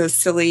and like those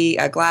silly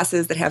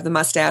glasses that have the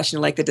mustache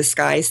and like the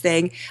disguise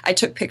thing. I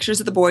took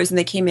pictures of the boys when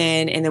they came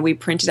in, and then we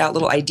printed out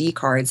little ID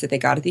cards that they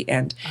got at the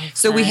end. Okay.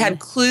 So we had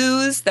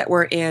clues that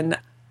were in,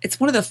 it's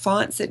one of the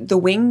fonts,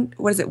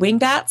 Wing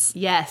Bats?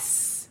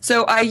 Yes.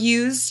 So I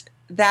used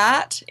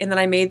that, and then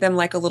I made them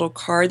like a little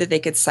card that they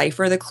could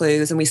cipher the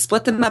clues, and we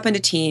split them up into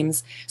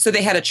teams. So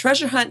they had a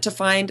treasure hunt to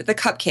find the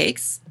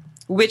cupcakes,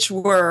 which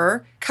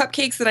were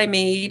cupcakes that I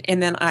made,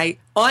 and then I,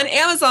 on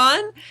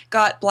Amazon,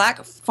 got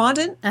black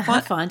fondant.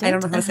 Fondant. I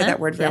don't know how to say that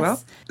word very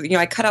well. You know,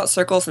 I cut out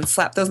circles and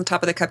slapped those on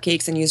top of the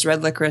cupcakes and used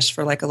red licorice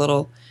for like a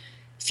little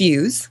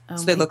fuse.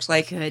 So they looked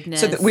like,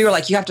 goodness. So that we were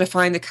like, you have to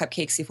find the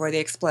cupcakes before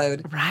they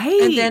explode.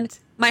 Right. And then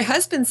my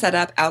husband set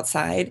up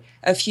outside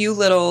a few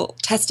little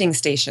testing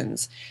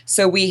stations.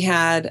 So we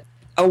had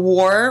a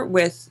war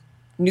with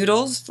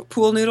noodles,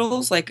 pool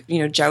noodles, like, you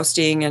know,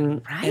 jousting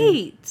and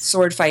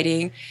sword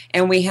fighting.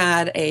 And we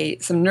had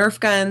some Nerf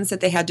guns that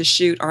they had to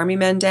shoot army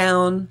men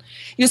down.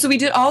 You know, so we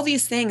did all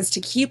these things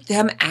to keep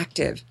them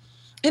active.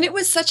 And it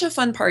was such a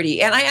fun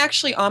party. And I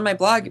actually, on my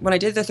blog, when I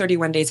did the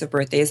 31 days of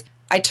birthdays,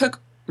 I took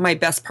my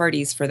best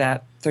parties for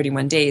that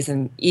 31 days.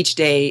 And each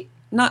day,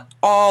 not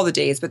all the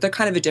days, but they're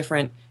kind of a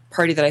different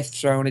party that I've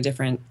thrown, a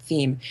different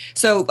theme.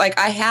 So like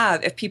I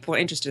have, if people are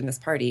interested in this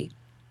party,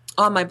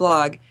 on my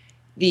blog,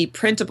 the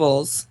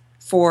printables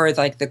for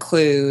like the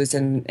clues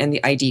and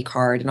the ID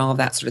card and all of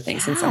that sort of thing.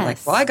 Yes. Since I'm like,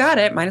 well, I got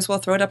it. Might as well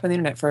throw it up on the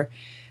internet for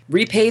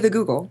repay the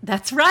Google.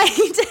 That's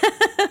right.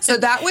 So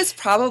that was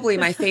probably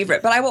my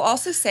favorite. But I will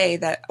also say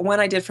that one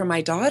I did for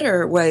my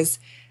daughter was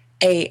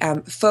a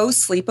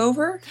faux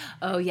sleepover.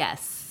 Oh,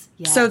 yes.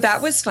 Yes. So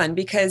that was fun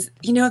because,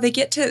 you know,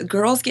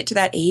 girls get to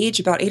that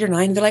age, about 8 or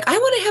 9, they're like, I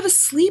want to have a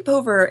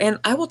sleepover. And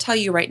I will tell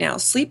you right now,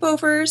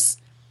 sleepovers,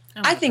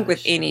 I think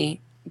with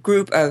any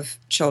group of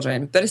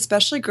children, but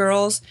especially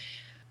girls,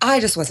 I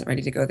just wasn't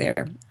ready to go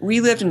there. We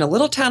lived in a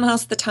little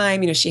townhouse at the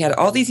time. You know, she had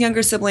all these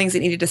younger siblings that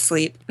needed to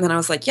sleep. And I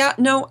was like, yeah,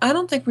 no, I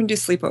don't think we're going to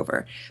do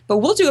sleepover. But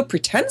we'll do a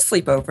pretend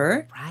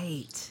sleepover.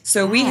 Right.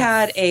 So we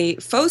had a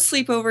faux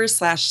sleepover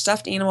 /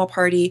 stuffed animal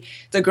party.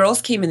 The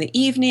girls came in the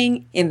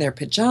evening in their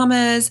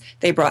pajamas.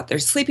 They brought their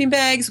sleeping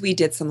bags. We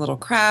did some little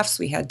crafts.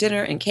 We had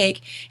dinner and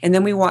cake. And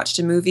then we watched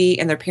a movie,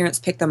 and their parents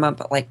picked them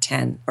up at like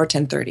 10 or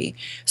 10:30.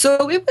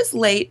 So it was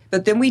late,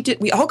 but then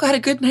we all got a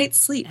good night's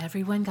sleep.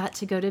 Everyone got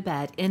to go to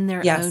bed in their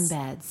own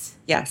beds.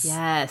 Yes.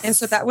 Yes. And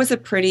so that was a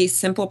pretty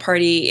simple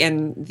party,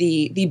 and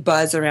the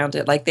buzz around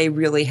it, like they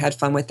really had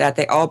fun with that.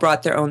 They all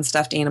brought their own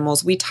stuffed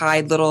animals. We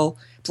tied little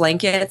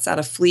blankets out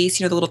of fleece,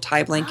 you know, the little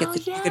tie blankets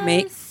that you could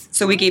make.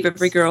 So we gave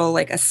every girl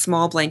like a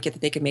small blanket that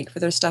they could make for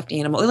their stuffed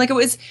animal. Like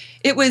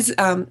it was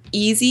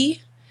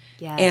easy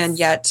and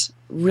yet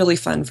really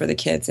fun for the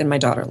kids, and my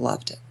daughter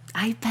loved it.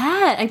 I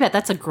bet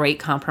that's a great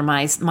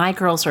compromise. My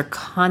girls are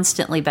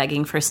constantly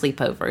begging for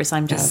sleepovers.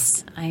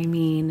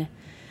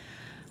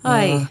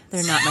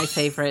 They're not my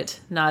favorite.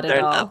 Not at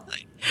all.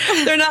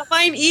 They're not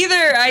mine either.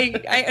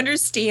 I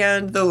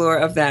understand the lure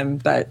of them,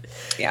 but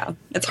yeah,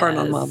 it's hard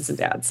on moms and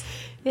dads.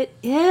 It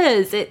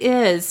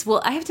is. Well,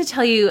 I have to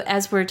tell you,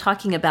 as we're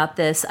talking about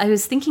this, I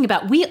was thinking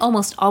about, we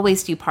almost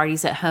always do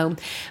parties at home,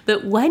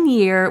 but one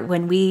year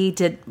when we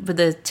did,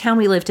 the town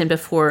we lived in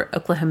before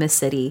Oklahoma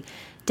City,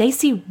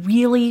 Daisy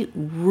really,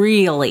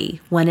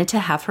 really wanted to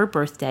have her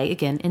birthday,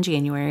 again in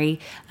January,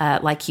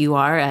 like you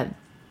are, a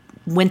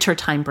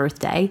wintertime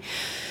birthday.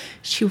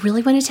 She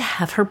really wanted to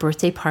have her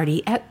birthday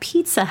party at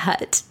Pizza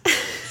Hut.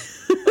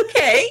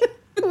 Okay.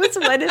 was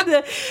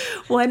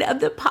one of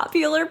the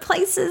popular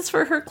places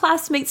for her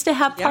classmates to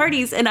have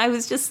parties. And I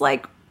was just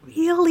like,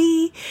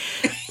 really?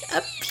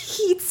 A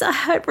Pizza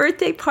Hut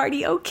birthday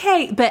party?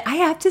 Okay. But I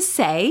have to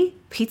say,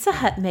 Pizza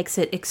Hut makes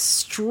it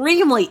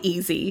extremely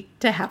easy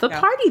to have a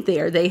party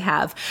there. They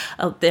have,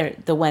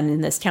 the one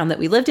in this town that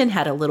we lived in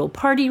had a little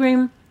party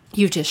room.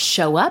 You just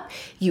show up,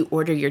 you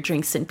order your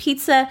drinks and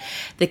pizza.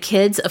 The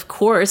kids, of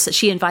course,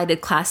 she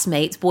invited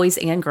classmates, boys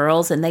and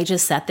girls, and they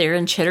just sat there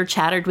and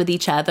chitter-chattered with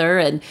each other.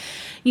 And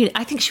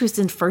I think she was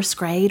in first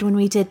grade when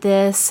we did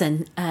this.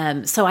 And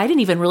so I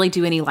didn't even really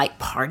do any like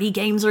party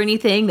games or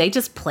anything. They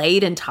just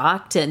played and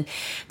talked. And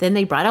then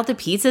they brought out the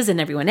pizzas and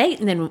everyone ate.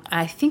 And then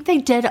I think they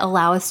did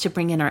allow us to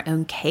bring in our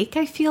own cake,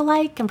 I feel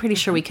like. I'm pretty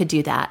sure we could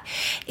do that.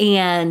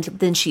 And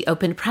then she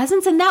opened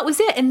presents and that was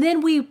it. And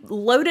then we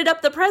loaded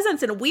up the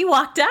presents and we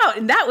walked out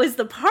and that was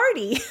the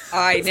party.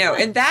 I know.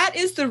 And that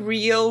is the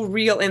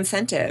real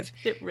incentive.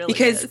 It really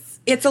because is.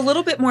 It's a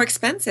little bit more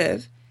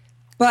expensive.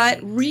 But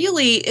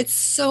really, it's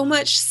so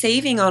much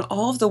saving on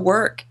all of the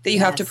work that you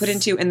have to put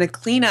into and the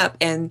cleanup.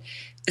 And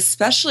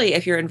especially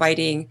if you're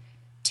inviting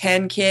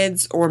 10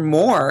 kids or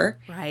more,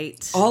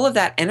 right? All of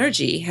that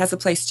energy has a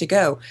place to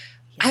go.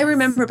 Yes. I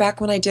remember back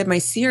when I did my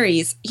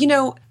series,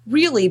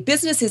 really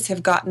businesses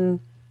have gotten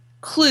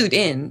clued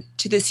in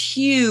to this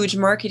huge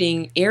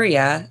marketing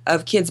area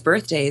of kids'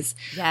 birthdays.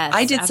 Yes,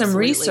 I did absolutely. some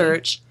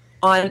research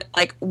on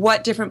like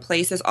what different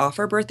places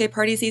offer birthday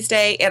parties these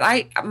days.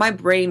 And my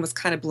brain was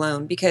kind of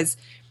blown because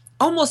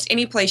almost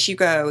any place you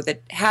go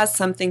that has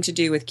something to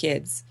do with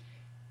kids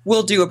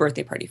will do a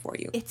birthday party for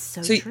you. It's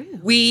so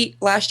true.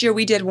 Last year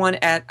we did one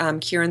at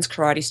Kieran's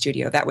karate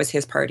studio. That was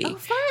his party. Oh,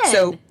 fun.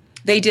 So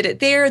they did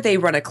it there. They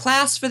run a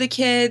class for the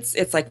kids.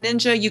 It's like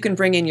Ninja. You can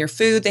bring in your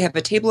food. They have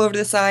a table over to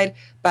the side.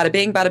 Bada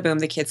bing, bada boom.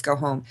 The kids go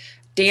home.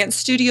 Dance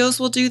studios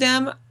will do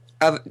them.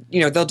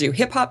 They'll do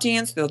hip hop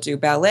dance, they'll do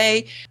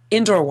ballet,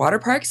 indoor water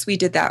parks. We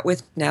did that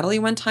with Natalie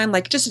one time,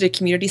 like just at a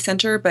community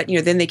center, but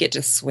then they get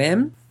to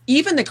swim.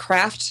 Even the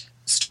craft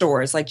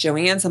stores like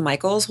Joann's and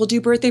Michael's will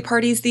do birthday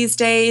parties these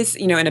days.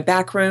 In a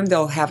back room,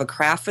 they'll have a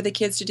craft for the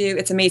kids to do.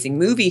 It's amazing.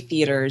 Movie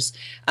theaters,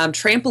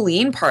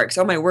 trampoline parks.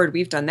 Oh my word,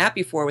 we've done that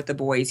before with the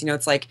boys.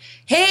 It's like,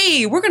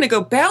 hey, we're going to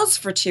go bounce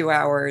for 2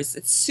 hours.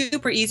 It's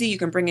super easy. You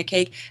can bring a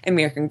cake.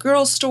 American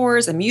Girl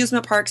stores,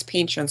 amusement parks,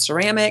 paint and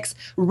ceramics,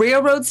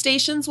 railroad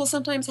stations will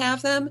sometimes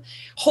have them.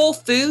 Whole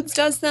Foods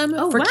does them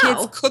for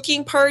kids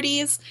cooking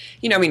parties.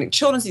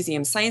 Children's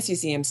museums, science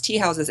museums, tea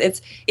houses.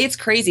 It's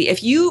crazy.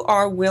 If you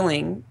are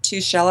willing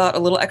to shell out a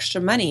little extra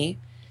money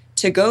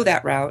to go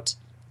that route,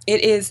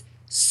 it is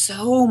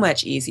so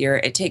much easier.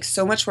 It takes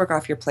so much work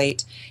off your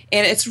plate,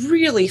 and it's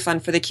really fun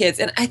for the kids.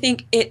 And I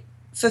think it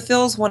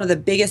fulfills one of the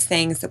biggest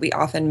things that we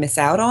often miss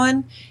out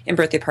on in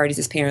birthday parties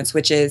as parents,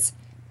 which is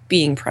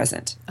being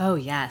present. Oh,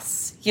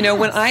 yes.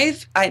 When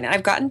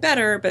I've gotten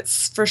better, but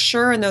for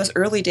sure in those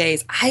early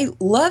days, I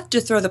loved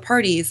to throw the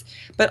parties,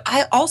 but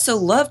I also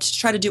loved to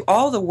try to do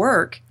all the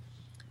work,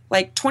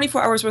 like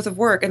 24 hours worth of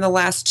work in the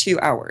last 2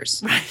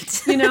 hours. Right.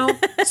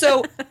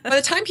 So by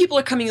the time people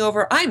are coming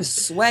over, I'm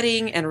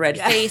sweating and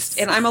red-faced,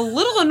 and I'm a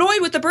little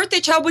annoyed with the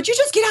birthday child. Would you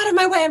just get out of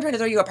my way? I'm trying to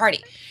throw you a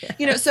party.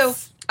 Yes. So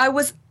I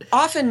was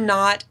often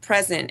not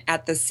present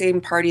at the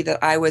same party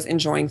that I was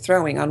enjoying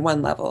throwing on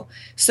one level.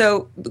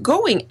 So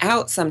going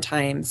out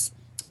sometimes,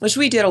 which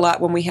we did a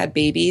lot when we had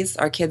babies,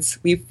 our kids,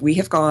 we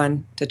have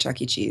gone to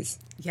Chuck E. Cheese.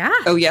 Yeah.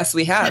 Oh, yes,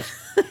 we have.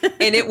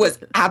 And it was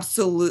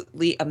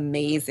absolutely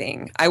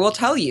amazing. I will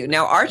tell you.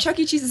 Now, our Chuck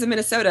E. Cheese's in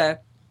Minnesota,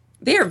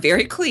 they are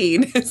very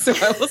clean. So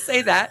I will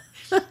say that.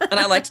 And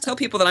I like to tell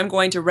people that I'm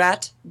going to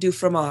Rat du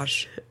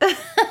Fromage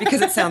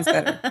because it sounds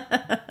better.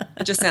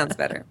 It just sounds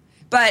better.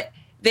 But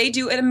they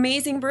do an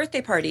amazing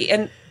birthday party.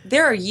 And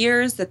there are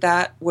years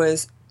that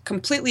was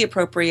completely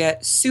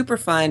appropriate, super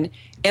fun,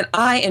 and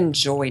I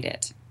enjoyed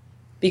it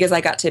because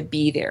I got to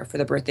be there for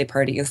the birthday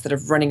party instead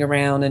of running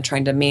around and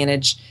trying to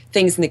manage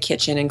things in the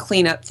kitchen and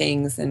clean up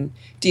things and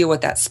deal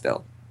with that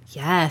spill.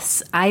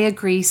 Yes, I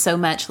agree so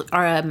much.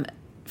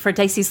 For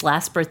Dacey's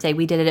last birthday,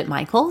 we did it at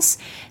Michael's.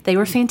 They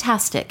were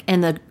fantastic,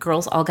 and the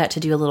girls all got to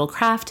do a little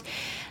craft.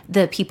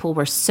 The people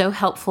were so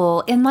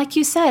helpful. And like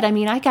you said,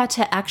 I got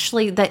to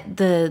actually,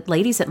 the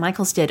ladies at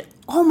Michael's did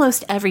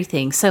almost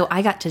everything. So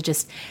I got to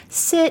just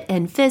sit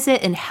and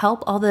visit and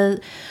help all the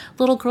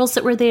little girls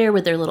that were there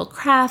with their little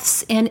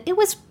crafts. And it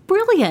was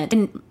brilliant.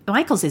 And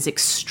Michael's is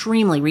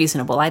extremely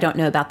reasonable. I don't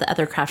know about the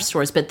other craft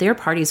stores, but their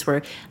parties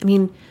were,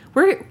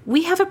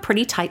 we have a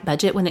pretty tight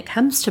budget when it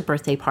comes to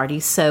birthday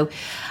parties. So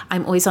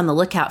I'm always on the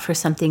lookout for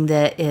something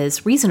that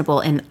is reasonable.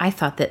 And I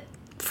thought that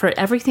for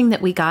everything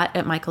that we got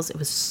at Michael's, it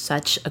was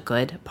such a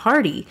good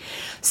party.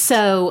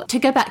 So to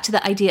go back to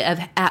the idea of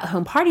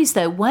at-home parties,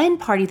 though, one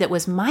party that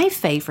was my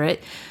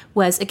favorite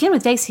was, again,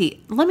 with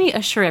Dacey. Let me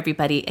assure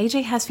everybody,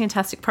 AJ has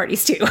fantastic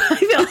parties, too. I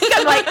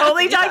feel like I'm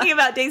only talking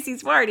about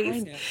Dacey's parties. I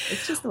know.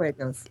 It's just the way it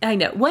goes. I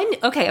know.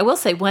 I will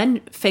say one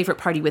favorite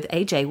party with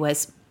AJ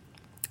was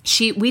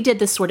we did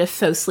this sort of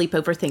faux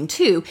sleepover thing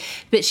too,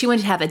 but she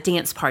wanted to have a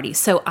dance party.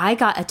 So I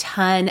got a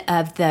ton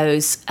of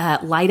those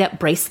light up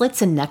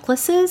bracelets and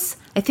necklaces.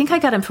 I think I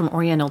got them from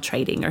Oriental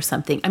Trading or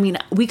something. I mean,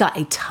 we got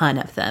a ton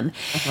of them.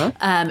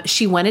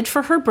 She wanted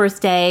for her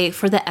birthday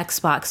for the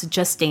Xbox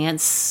Just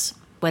Dance,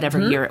 whatever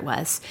year it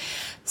was.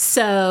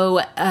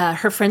 So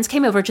her friends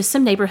came over, just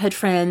some neighborhood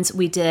friends.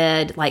 We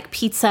did like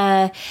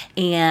pizza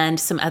and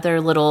some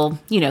other little,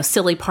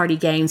 silly party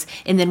games.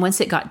 And then once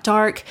it got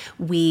dark,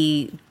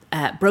 we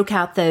broke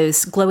out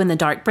those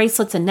glow-in-the-dark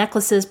bracelets and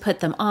necklaces,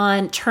 put them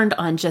on, turned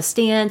on Just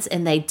Dance,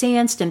 and they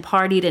danced and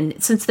partied.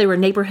 And since they were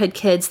neighborhood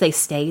kids, they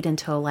stayed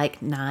until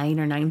like 9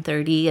 or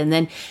 9:30. And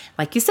then,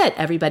 like you said,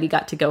 everybody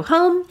got to go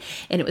home,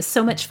 and it was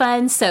so much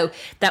fun. So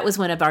that was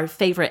one of our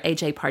favorite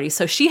AJ parties.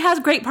 So she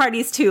has great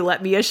parties too,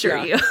 let me assure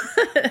you.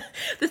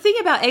 The thing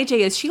about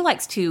AJ is she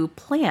likes to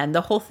plan the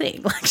whole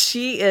thing. Like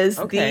she is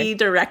the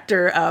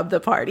director of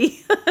the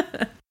party.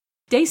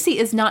 Daisy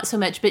is not so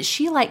much, but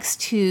she likes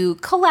to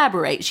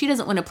collaborate. She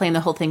doesn't want to plan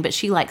the whole thing, but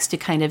she likes to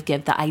kind of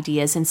give the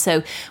ideas. And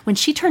so when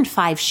she turned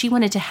 5, she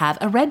wanted to have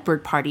a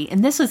Redbird party.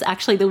 And this was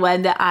actually the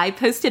one that I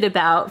posted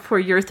about for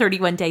your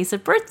 31 days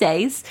of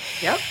birthdays.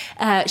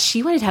 Yep.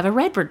 She wanted to have a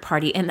Redbird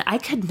party, and I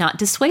could not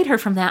dissuade her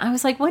from that. I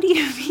was like, what do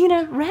you mean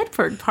a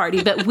Redbird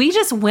party? But we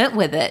just went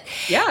with it.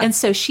 Yeah. And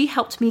so she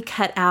helped me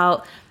cut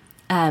out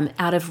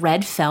of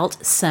red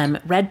felt, some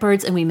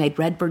redbirds, and we made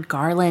redbird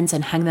garlands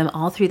and hung them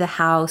all through the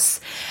house.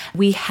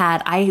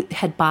 I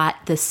had bought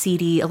the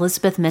CD,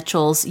 Elizabeth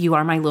Mitchell's You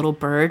Are My Little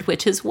Bird,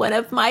 which is one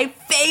of my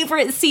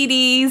favorite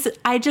CDs.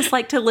 I just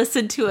like to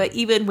listen to it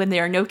even when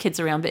there are no kids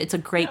around, but it's a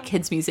great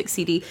kids music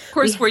CD. Of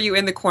course, were you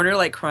in the corner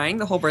like crying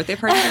the whole birthday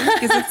party?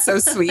 Because it's so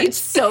sweet. It's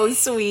so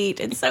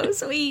sweet. It's so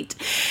sweet.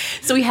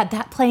 So we had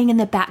that playing in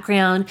the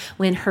background.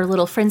 When her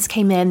little friends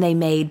came in, they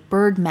made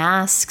bird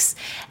masks,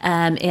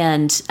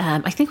 and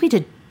I think we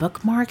did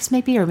bookmarks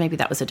maybe, or maybe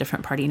that was a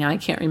different party. Now I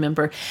can't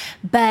remember.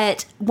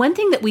 But one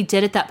thing that we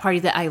did at that party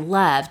that I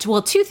loved,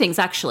 well, 2 things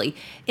actually.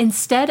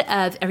 Instead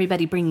of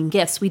everybody bringing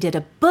gifts, we did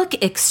a book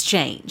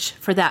exchange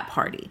for that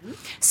party.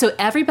 So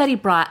everybody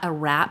brought a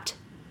wrapped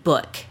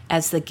book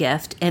as the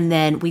gift, and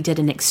then we did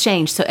an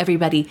exchange. So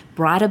everybody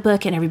brought a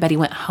book and everybody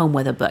went home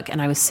with a book,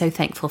 and I was so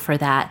thankful for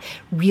that.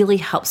 Really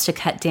helps to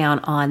cut down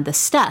on the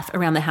stuff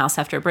around the house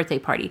after a birthday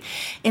party.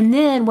 And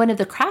then one of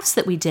the crafts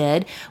that we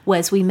did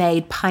was we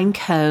made pine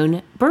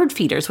cone bird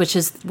feeders, which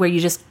is where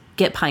you just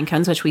get pine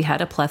cones, which we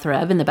had a plethora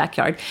of in the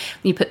backyard.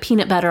 You put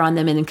peanut butter on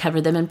them and then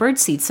cover them in bird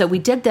seed. So we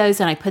did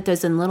those, and I put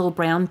those in little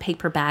brown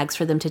paper bags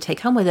for them to take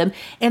home with them.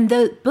 And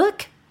the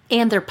book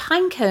and their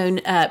pine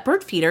cone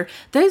bird feeder,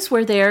 those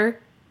were their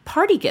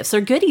party gifts or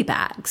goodie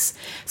bags.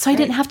 So I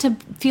didn't have to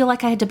feel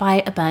like I had to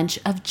buy a bunch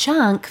of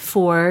junk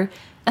for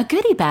a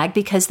goodie bag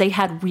because they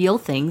had real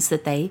things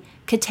that they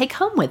could take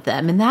home with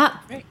them. And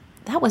that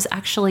was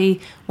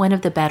actually one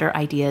of the better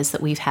ideas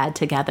that we've had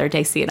together,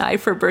 Daisy and I,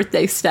 for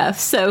birthday stuff.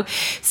 So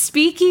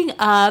speaking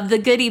of the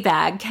goodie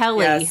bag,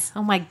 Kelly,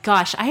 oh my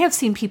gosh, I have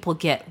seen people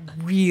get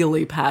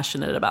really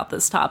passionate about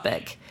this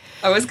topic.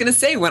 I was going to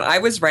say, when I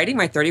was writing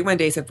my 31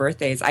 days of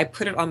birthdays, I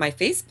put it on my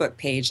Facebook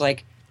page,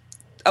 like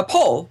a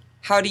poll.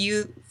 How do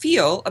you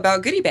feel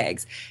about goodie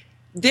bags?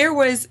 There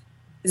was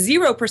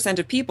 0%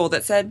 of people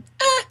that said,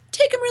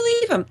 take them or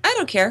leave them. I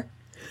don't care.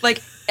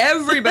 Like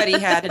everybody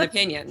had an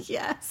opinion.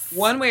 Yes.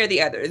 One way or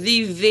the other.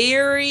 The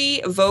very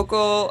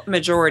vocal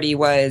majority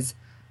was,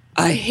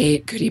 I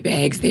hate goodie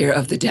bags. They're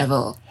of the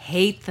devil.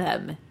 Hate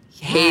them.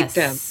 Yes. Hate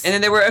them. And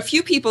then there were a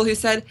few people who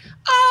said,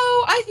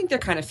 oh, I think they're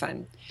kind of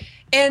fun.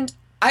 And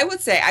I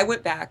would say, I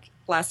went back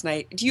last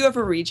night. Do you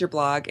ever read your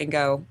blog and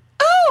go,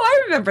 oh,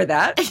 I remember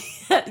that?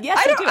 Yes,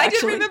 I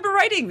didn't remember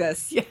writing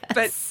this. Yes.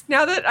 But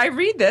now that I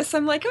read this,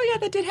 I'm like, oh, yeah,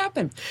 that did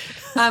happen.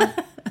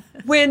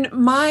 When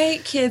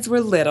my kids were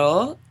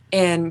little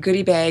and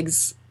goodie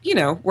bags,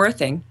 were a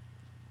thing,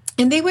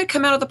 and they would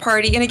come out of the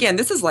party. And again,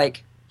 this is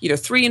like,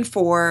 3 and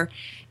 4.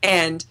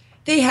 And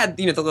they had,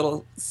 the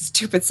little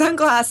stupid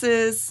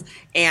sunglasses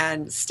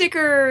and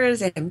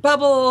stickers and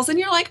bubbles. And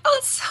you're like, oh,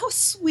 it's so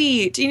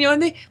sweet.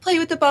 And they play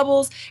with the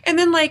bubbles. And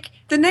then like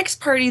the next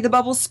party, the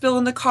bubbles spill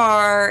in the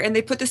car and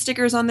they put the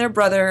stickers on their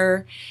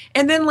brother.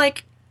 And then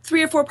like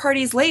 3 or 4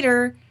 parties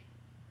later,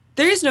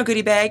 there is no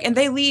goodie bag and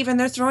they leave and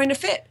they're throwing a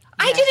fit.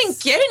 Yes. I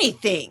didn't get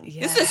anything.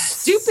 Yes. This is a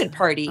stupid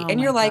party. Oh, and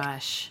you're like,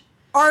 gosh.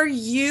 Are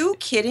you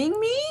kidding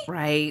me?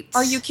 Right.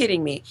 Are you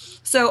kidding me?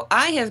 So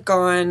I have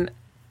gone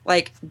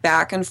like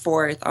back and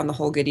forth on the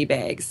whole goodie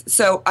bags.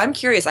 So I'm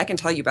curious, I can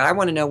tell you, but I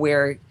want to know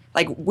where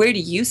do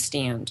you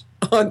stand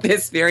on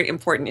this very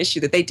important issue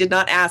that they did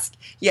not ask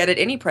yet at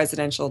any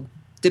presidential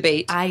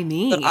debate? I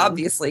mean, but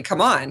obviously,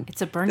 come on.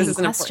 It's a burning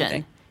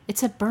question.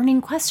 It's a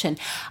burning question.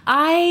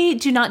 I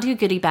do not do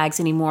goodie bags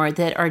anymore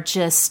that are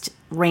just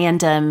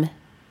random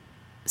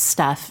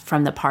stuff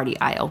from the party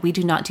aisle. We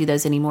do not do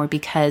those anymore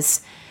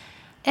because,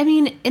 I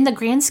mean, in the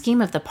grand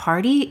scheme of the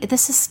party, it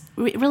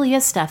really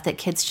is stuff that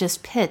kids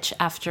just pitch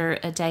after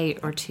a day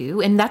or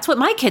two. And that's what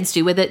my kids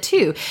do with it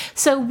too.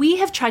 So we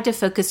have tried to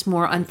focus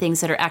more on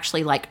things that are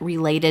actually like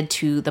related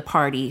to the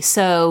party.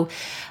 So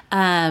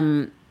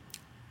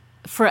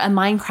for a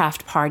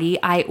Minecraft party,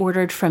 I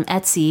ordered from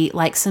Etsy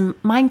like some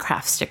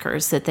Minecraft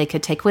stickers that they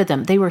could take with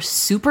them. They were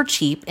super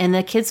cheap, and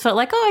the kids felt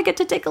like, oh, I get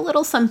to take a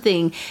little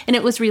something. And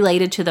it was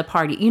related to the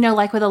party. You know,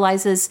 like with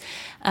Eliza's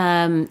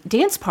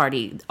dance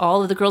party,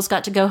 all of the girls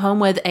got to go home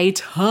with a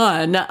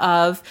ton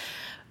of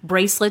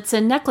bracelets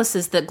and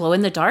necklaces that glow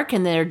in the dark,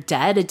 and they're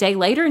dead a day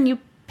later, and you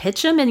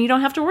pitch them and you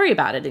don't have to worry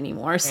about it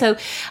anymore. Right. So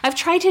I've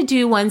tried to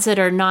do ones that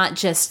are not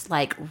just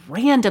like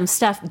random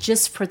stuff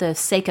just for the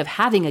sake of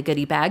having a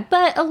goodie bag,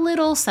 but a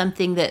little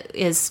something that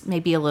is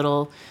maybe a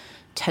little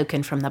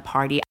token from the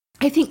party.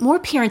 I think more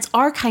parents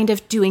are kind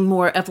of doing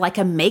more of like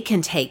a make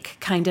and take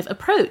kind of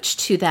approach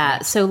to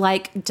that. So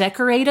like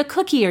decorate a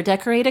cookie or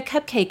decorate a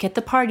cupcake at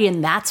the party,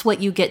 and that's what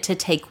you get to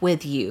take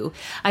with you.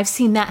 I've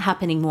seen that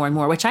happening more and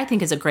more, which I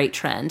think is a great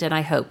trend. And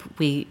I hope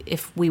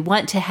if we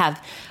want to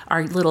have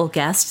our little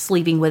guests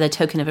leaving with a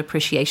token of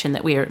appreciation,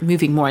 that we are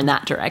moving more in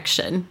that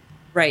direction.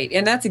 Right.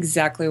 And that's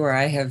exactly where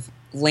I have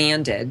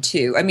landed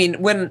too. I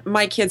mean, when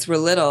my kids were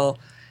little,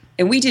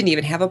 and we didn't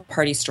even have a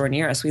party store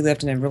near us. We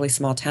lived in a really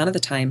small town at the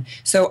time.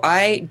 So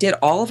I did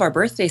all of our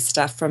birthday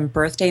stuff from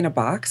Birthday in a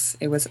Box.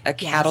 It was a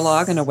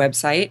catalog and a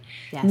website.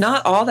 Yes.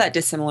 Not all that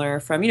dissimilar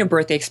from,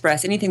 Birthday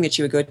Express, anything that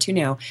you would go to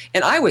now.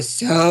 And I was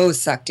so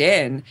sucked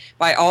in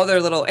by all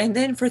their little, and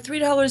then for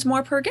 $3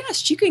 more per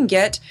guest, you can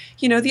get,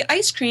 the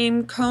ice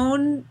cream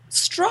cone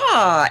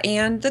straw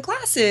and the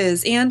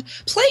glasses and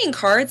playing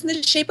cards in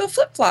the shape of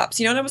flip-flops,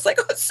 and I was like,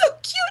 oh, it's so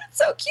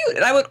cute.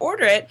 And I would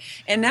order it.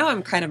 And now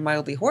I'm kind of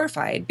mildly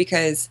horrified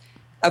because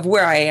of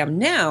where I am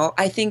now.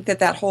 I think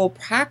that whole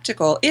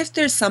practical, if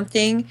there's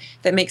something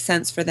that makes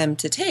sense for them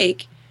to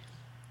take,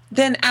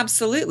 then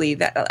absolutely.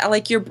 That,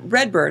 like your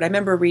Redbird, I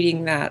remember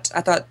reading that. I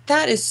thought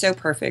that is so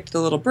perfect.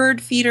 The little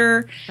bird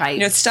feeder,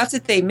 right? Stuff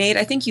that they made.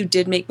 I think you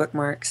did make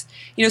bookmarks.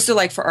 So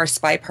like for our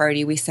spy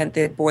party, we sent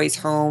the boys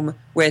home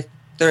with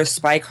their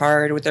spy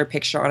card with their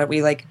picture on it.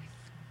 We like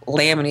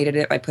laminated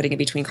it by putting it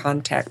between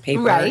contact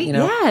paper. Right.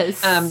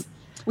 Yes.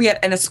 We had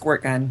a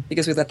squirt gun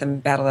because we let them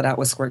battle it out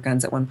with squirt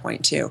guns at one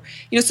point too.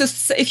 So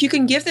if you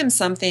can give them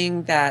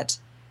something that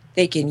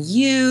they can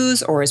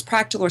use or is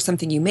practical or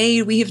something you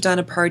made. We have done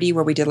a party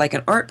where we did like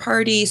an art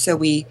party. So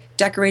we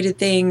decorated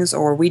things,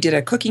 or we did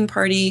a cooking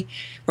party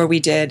where we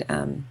did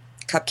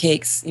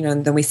cupcakes,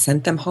 and then we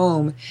sent them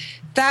home.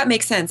 That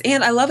makes sense.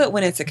 And I love it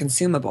when it's a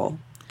consumable.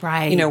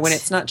 Right. When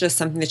it's not just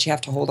something that you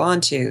have to hold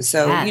on to.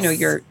 So,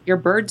 yes. Your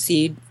bird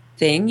seed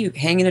thing, you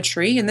hang in a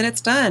tree and then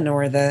it's done.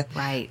 Or the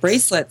right.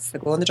 bracelets, the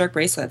glow-in-the-dark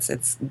bracelets,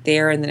 it's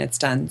there and then it's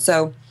done.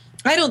 So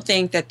I don't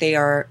think that they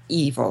are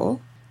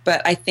evil,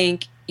 but I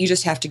think you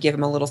just have to give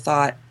them a little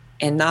thought.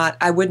 And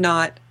I would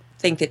not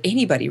think that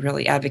anybody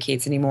really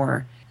advocates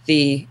anymore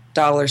the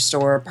dollar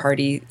store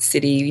party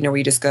city, where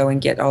you just go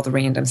and get all the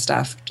random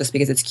stuff just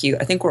because it's cute.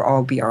 I think we're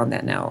all beyond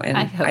that now. And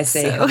I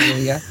say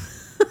hallelujah.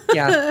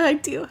 Yeah. I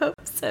do hope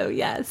so,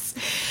 yes.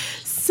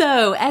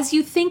 So as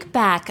you think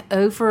back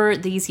over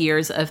these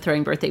years of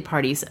throwing birthday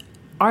parties,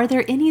 are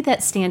there any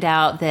that stand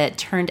out that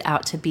turned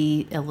out to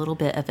be a little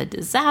bit of a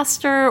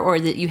disaster, or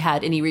that you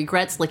had any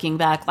regrets looking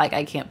back, like,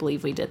 I can't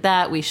believe we did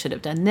that, we should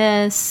have done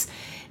this,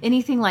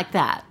 anything like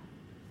that?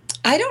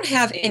 I don't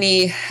have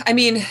any. I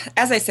mean,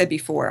 as I said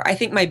before, I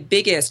think my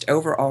biggest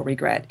overall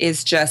regret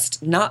is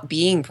just not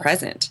being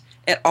present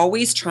and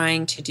always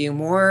trying to do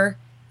more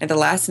at the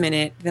last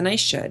minute than I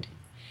should.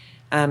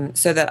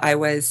 So that I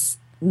was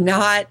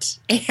not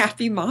a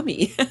happy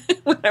mommy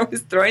when I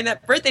was throwing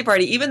that birthday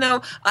party, even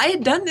though I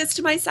had done this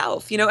to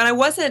myself, and I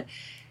wasn't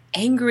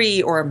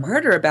angry or a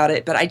martyr about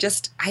it, but I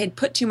had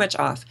put too much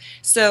off.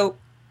 So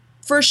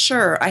for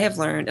sure, I have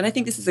learned, and I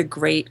think this is a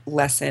great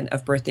lesson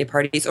of birthday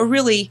parties, or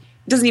really,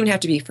 it doesn't even have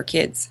to be for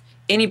kids,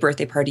 any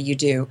birthday party you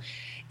do.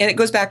 And it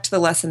goes back to the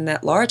lesson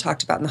that Laura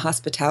talked about in the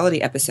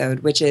hospitality episode,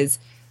 which is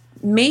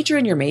major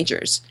in your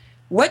majors.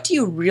 What do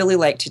you really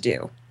like to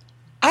do?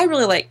 I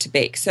really like to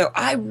bake, so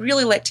I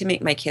really like to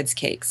make my kids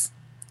cakes.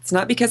 It's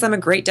not because I'm a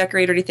great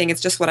decorator or anything, it's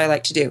just what I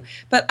like to do.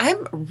 But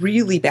I'm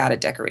really bad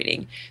at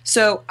decorating,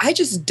 so I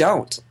just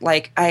don't.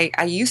 Like, I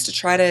used to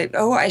try to,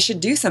 I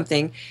should do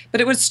something, but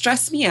it would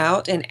stress me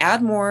out and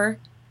add more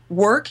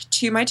work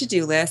to my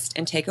to-do list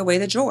and take away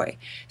the joy.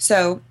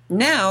 So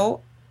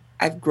now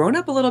I've grown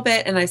up a little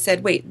bit, and I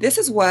said, wait, this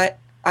is what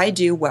I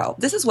do well.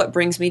 This is what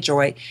brings me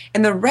joy.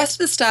 And the rest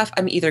of the stuff,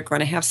 I'm either going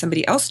to have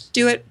somebody else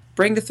do it,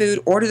 bring the food,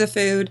 order the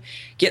food,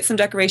 get some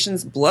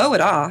decorations, blow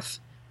it off,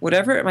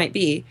 whatever it might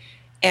be,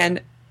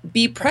 and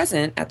be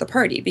present at the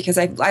party. Because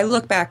I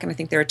look back and I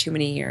think there are too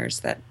many years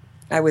that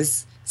I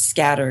was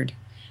scattered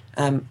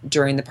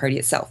during the party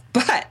itself.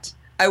 But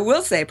I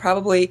will say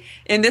probably,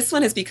 and this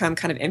one has become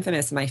kind of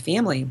infamous in my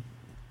family,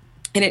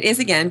 and it is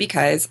again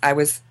because I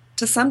was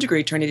to some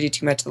degree trying to do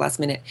too much at the last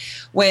minute.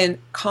 When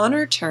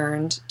Connor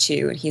turned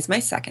 2, and he's my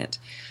second,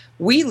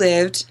 we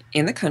lived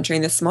in the country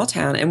in this small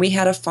town, and we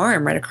had a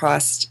farm right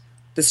across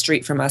the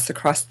street from us,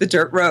 across the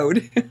dirt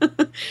road.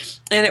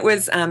 And it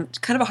was kind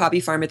of a hobby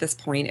farm at this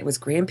point. It was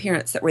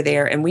grandparents that were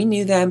there, and we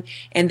knew them,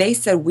 and they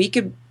said we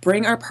could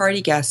bring our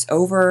party guests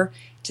over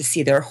to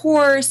see their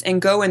horse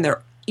and go in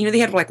their they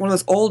had like one of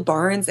those old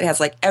barns that has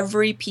like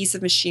every piece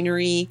of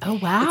machinery Oh,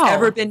 wow. that's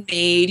ever been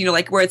made,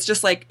 like where it's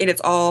just like, and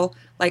it's all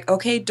like,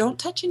 okay, don't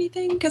touch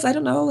anything because I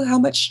don't know how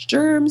much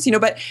germs,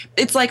 but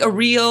it's like a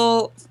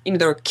real,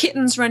 there were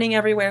kittens running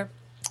everywhere.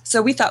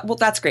 So we thought, well,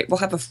 that's great. We'll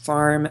have a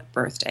farm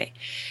birthday.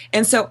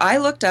 And so I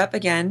looked up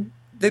again,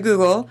 the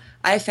Google.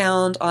 I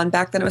found on,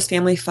 back then it was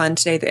Family Fun.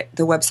 Today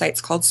the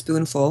website's called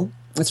Spoonful.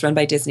 It's run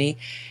by Disney.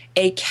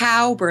 A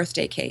cow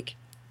birthday cake.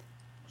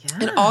 Yeah.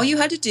 And all you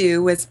had to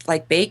do was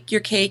like bake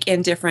your cake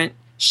in different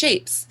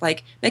shapes.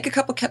 Like make a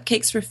couple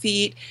cupcakes for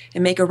feet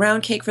and make a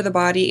round cake for the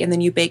body. And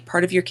then you bake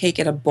part of your cake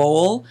in a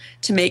bowl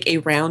to make a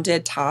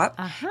rounded top.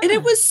 Uh-huh. And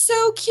it was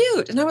so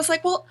cute. And I was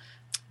like, well,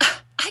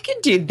 I can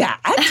do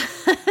that.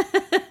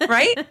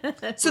 Right?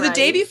 So the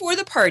day before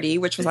the party,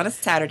 which was on a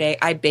Saturday,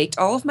 I baked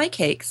all of my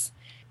cakes.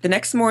 The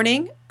next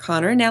morning,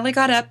 Connor and Natalie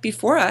got up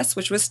before us,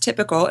 which was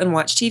typical, and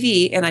watched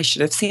TV. And I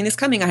should have seen this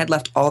coming. I had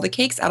left all the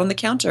cakes out on the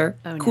counter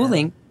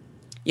cooling. No.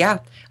 Yeah.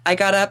 I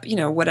got up,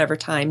 whatever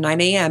time,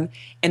 9 a.m.,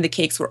 and the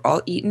cakes were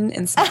all eaten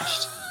and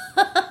smashed.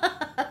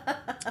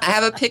 I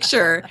have a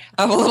picture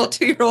of a little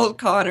 2-year-old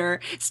Connor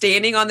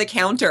standing on the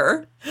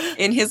counter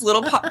in his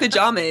little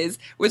pajamas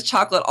with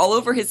chocolate all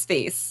over his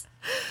face.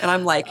 And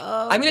I'm like,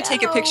 I'm going to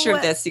take a picture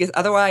of this because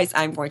otherwise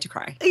I'm going to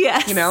cry.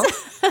 Yes.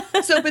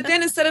 So, but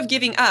then instead of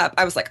giving up,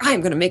 I was like,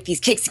 I'm going to make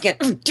these cakes again.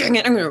 Dang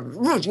it, I'm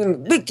going to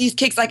make these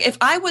cakes. Like if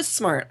I was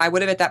smart, I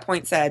would have at that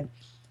point said,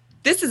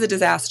 this is a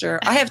disaster.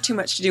 I have too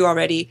much to do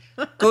already.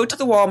 Go to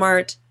the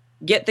Walmart,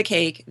 get the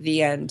cake,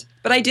 the end.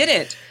 But I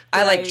didn't.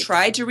 Right. I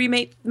tried to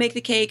make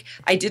the cake.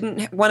 I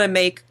didn't want to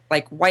make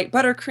like white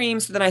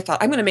buttercream. So then I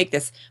thought I'm going to make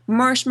this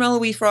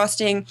marshmallowy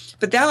frosting,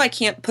 but now I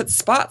can't put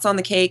spots on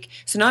the cake.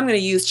 So now I'm going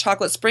to use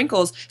chocolate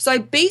sprinkles. So I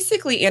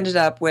basically ended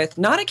up with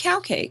not a cow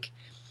cake,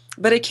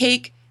 but a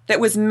cake that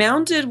was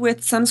mounted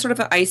with some sort of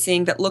an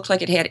icing that looked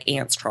like it had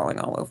ants crawling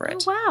all over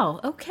it. Oh,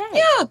 wow. Okay.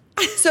 Yeah.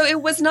 So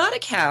it was not a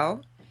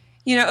cow.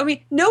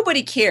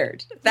 Nobody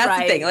cared.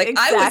 That's the thing. Like,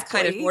 exactly. I was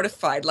kind of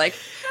mortified. Like,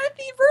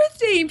 happy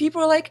birthday. And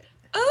people were like,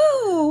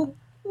 oh,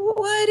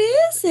 what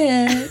is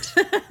it?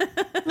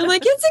 I'm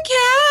like, it's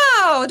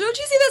a cow. Don't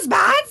you see the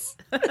spots?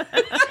 And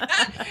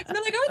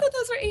they're like, oh, I thought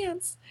those were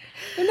ants.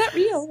 They're not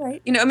real,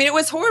 right? It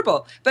was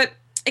horrible. But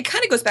it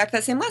kind of goes back to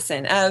that same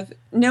lesson of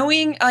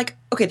knowing, like,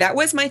 okay, that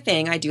was my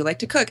thing. I do like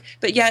to cook.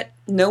 But yet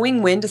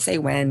knowing when to say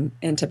when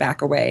and to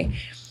back away.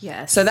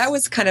 Yes. So that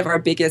was kind of our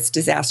biggest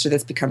disaster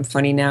that's become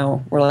funny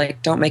now. We're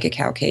like, don't make a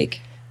cow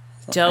cake.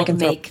 Don't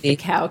make the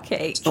cow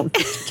cake. Don't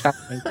make the cow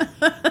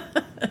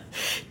cake.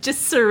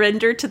 Just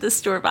surrender to the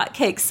store-bought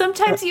cake.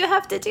 Sometimes you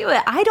have to do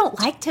it. I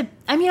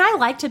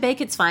like to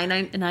bake. It's fine.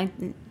 I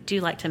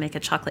do like to make a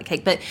chocolate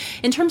cake. But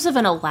in terms of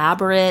an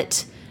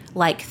elaborate,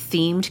 like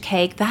themed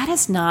cake, that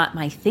is not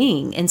my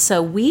thing. And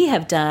so we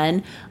have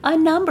done a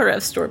number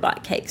of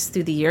store-bought cakes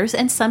through the years,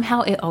 and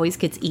somehow it always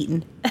gets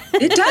eaten.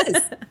 It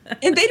does.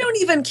 And they don't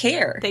even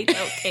care. They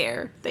don't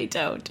care. They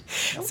don't.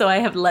 Nope. So I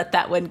have let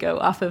that one go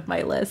off of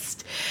my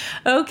list.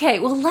 Okay,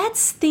 well,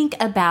 let's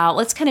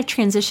kind of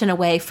transition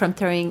away from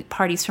throwing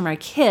parties for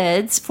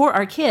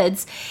our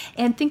kids,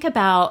 and think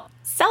about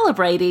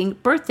celebrating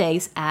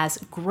birthdays as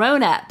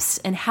grown-ups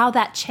and how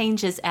that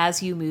changes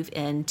as you move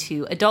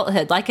into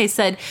adulthood. Like I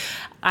said,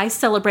 I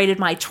celebrated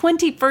my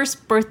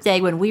 21st birthday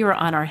when we were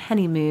on our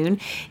honeymoon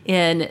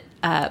in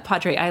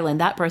Padre Island.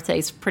 That birthday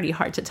is pretty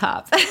hard to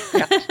top.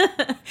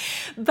 Yeah.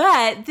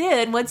 But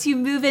then once you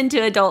move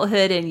into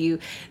adulthood and you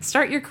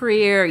start your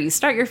career, you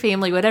start your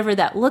family, whatever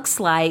that looks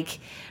like,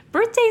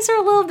 birthdays are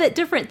a little bit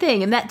different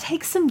thing, and that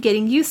takes some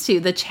getting used to.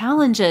 The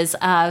challenges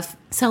of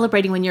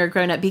celebrating when you're a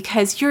grown-up,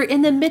 because you're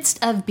in the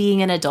midst of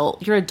being an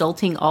adult. You're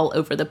adulting all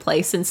over the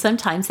place, and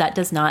sometimes that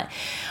does not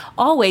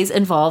always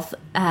involve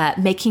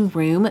making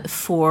room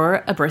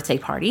for a birthday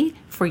party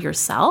for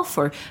yourself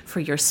or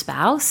for your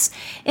spouse.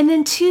 And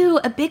then two,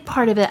 a big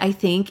part of it, I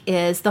think,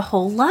 is the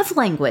whole love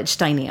language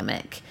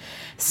dynamic.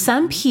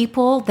 Some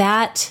people,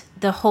 that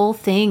the whole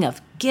thing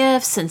of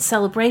gifts and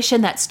celebration,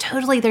 that's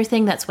totally their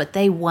thing. That's what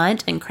they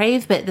want and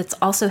crave, but that's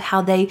also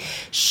how they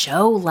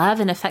show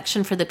love and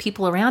affection for the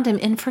people around them.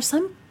 And for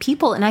some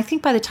people, and I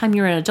think by the time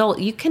you're an adult,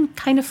 you can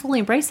kind of fully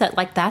embrace that.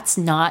 Like, that's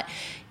not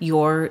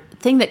your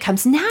thing that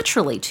comes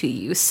naturally to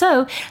you.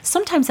 So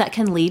sometimes that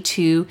can lead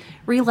to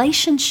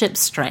relationship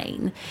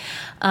strain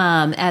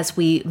as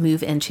we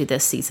move into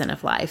this season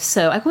of life.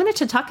 So I wanted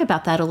to talk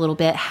about that a little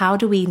bit. How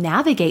do we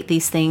navigate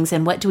these things,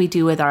 and what do we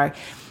do with our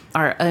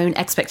own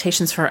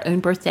expectations for our own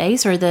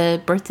birthdays or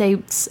the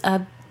birthdays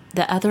of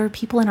the other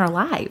people in our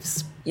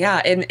lives?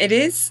 Yeah, and it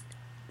is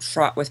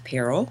fraught with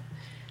peril.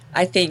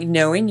 I think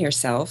knowing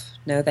yourself,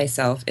 know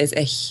thyself, is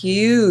a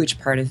huge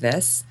part of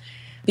this,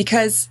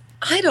 because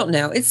I don't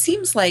know, it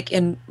seems like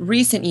in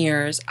recent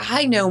years,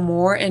 I know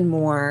more and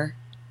more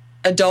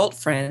adult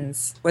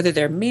friends, whether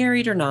they're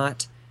married or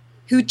not,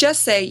 who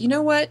just say, you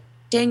know what,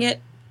 dang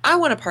it, I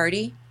want a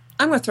party.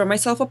 I'm going to throw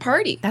myself a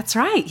party. That's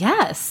right.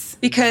 Yes.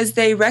 Because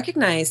they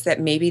recognize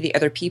that maybe the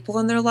other people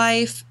in their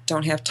life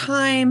don't have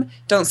time,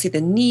 don't see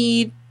the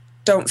need,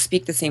 don't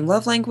speak the same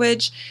love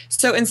language.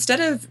 So instead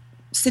of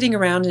sitting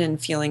around and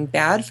feeling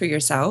bad for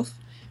yourself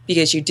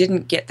because you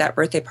didn't get that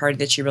birthday party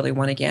that you really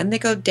want again. They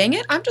go, dang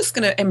it, I'm just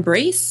going to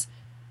embrace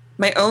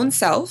my own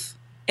self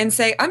and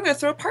say, I'm going to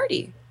throw a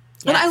party.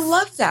 Yes. And I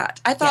love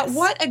that. I thought,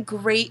 what a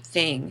great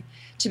thing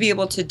to be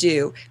able to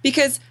do,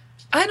 because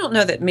I don't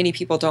know that many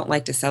people don't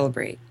like to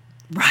celebrate.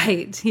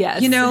 Right.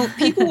 Yes. You know,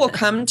 people will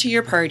come to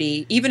your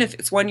party, even if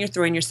it's one you're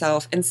throwing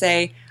yourself, and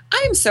say,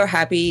 I am so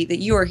happy that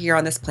you are here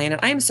on this planet.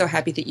 I am so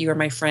happy that you are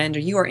my friend or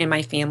you are in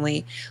my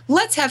family.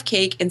 Let's have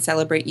cake and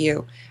celebrate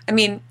you. I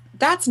mean,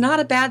 that's not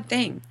a bad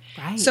thing.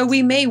 Right. So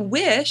we may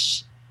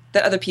wish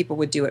that other people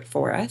would do it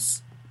for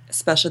us,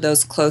 especially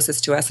those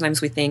closest to us.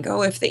 Sometimes we think,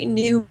 oh, if they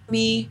knew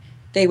me,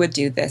 they would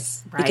do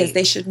this because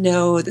they should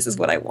know this is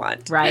what I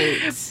want.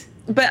 Right.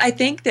 But I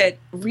think that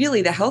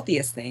really the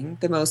healthiest thing,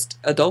 the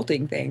most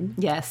adulting thing,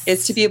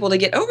 is to be able to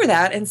get over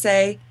that and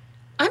say,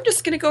 I'm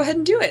just going to go ahead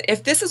and do it.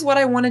 If this is what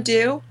I want to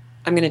do,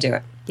 I'm going to do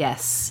it.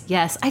 Yes.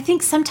 Yes. I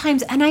think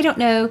sometimes, and I don't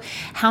know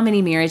how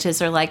many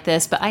marriages are like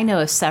this, but I know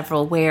of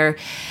several where,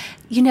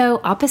 you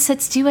know,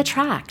 opposites do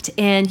attract,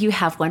 and you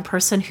have one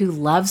person who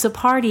loves a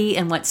party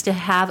and wants to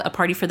have a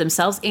party for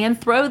themselves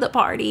and throw the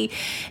party.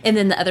 And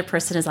then the other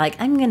person is like,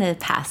 I'm going to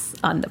pass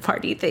on the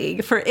party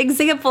thing. For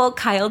example,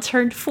 Kyle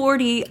turned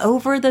 40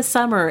 over the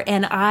summer,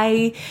 and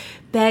I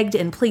begged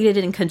and pleaded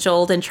and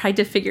cajoled and tried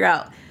to figure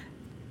out,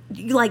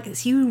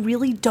 like, you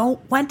really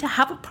don't want to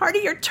have a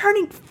party? You're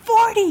turning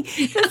 40.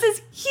 This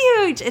is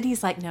huge. And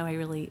he's like, no,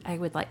 I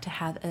would like to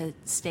have a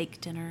steak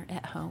dinner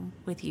at home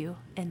with you,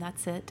 and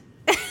that's it.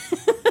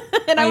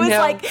 And I was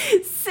like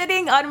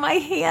sitting on my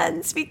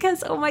hands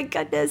because, oh my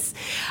goodness,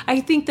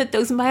 I think that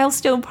those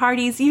milestone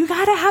parties, you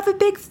got to have a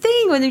big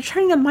thing when you're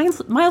turning a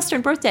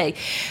milestone birthday.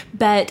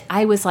 But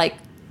I was like,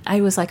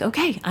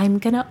 okay, I'm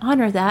going to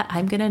honor that.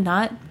 I'm going to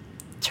not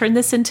turn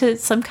this into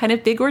some kind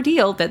of big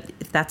ordeal. That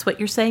if that's what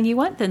you're saying you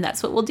want, then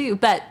that's what we'll do.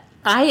 But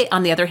I,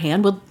 on the other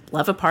hand, would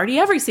love a party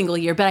every single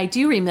year. But I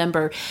do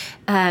remember,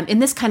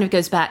 and this kind of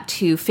goes back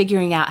to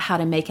figuring out how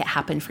to make it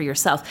happen for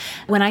yourself.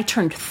 When I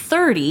turned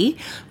 30,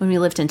 when we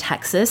lived in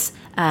Texas,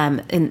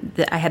 and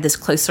I had this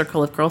close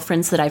circle of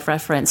girlfriends that I've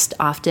referenced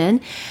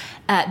often.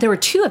 There were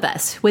two of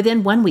us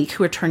within 1 week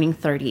who were turning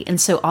 30. And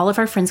so all of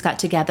our friends got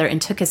together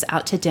and took us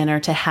out to dinner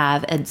to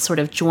have a sort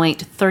of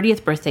joint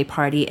 30th birthday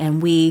party.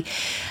 And we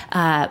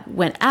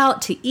went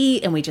out to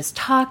eat, and we just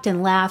talked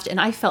and laughed.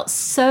 And I felt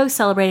so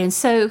celebrated and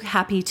so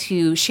happy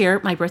to share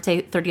my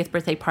 30th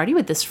birthday party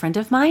with this friend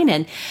of mine.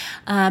 And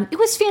it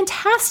was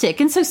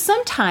fantastic. And so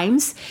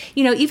sometimes,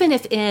 you know, even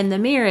if in the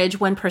marriage,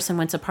 one person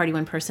wants a party,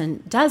 one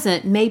person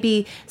doesn't,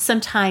 maybe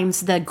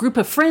sometimes the group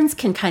of friends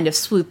can kind of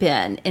swoop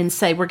in and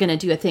say, we're going to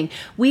do a thing.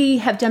 We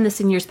have done this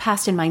in years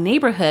past in my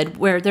neighborhood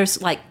where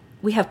there's like,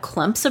 we have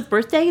clumps of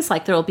birthdays.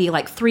 Like there will be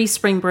like 3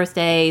 spring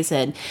birthdays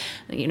and,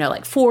 you know,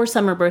 like 4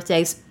 summer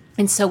birthdays.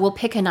 And so we'll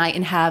pick a night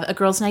and have a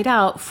girls' night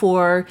out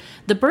for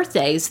the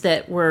birthdays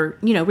that were,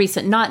 you know,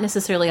 recent, not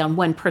necessarily on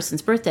one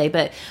person's birthday,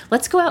 but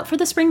let's go out for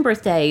the spring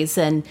birthdays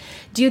and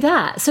do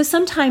that. So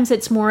sometimes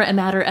it's more a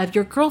matter of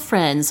your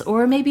girlfriends,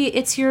 or maybe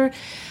it's your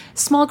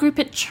small group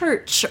at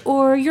church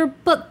or your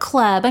book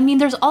club. I mean,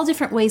 there's all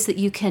different ways that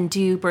you can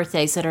do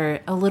birthdays that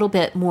are a little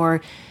bit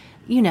more,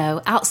 you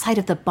know, outside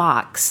of the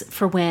box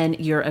for when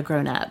you're a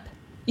grown-up.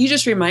 You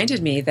just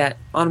reminded me that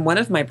on one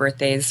of my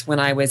birthdays when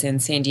I was in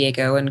San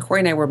Diego, and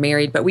Corey and I were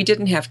married, but we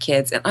didn't have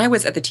kids, and I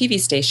was at the TV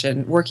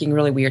station working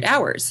really weird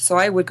hours. So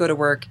I would go to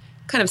work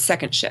kind of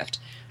second shift.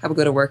 I would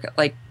go to work at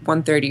like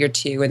 1:30 or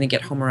 2 and then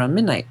get home around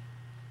midnight.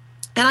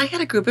 And I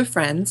had a group of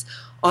friends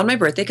on my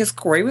birthday, because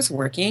Corey was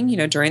working, you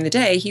know, during the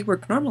day, he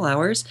worked normal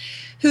hours,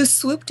 who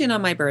swooped in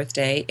on my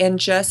birthday and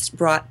just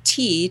brought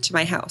tea to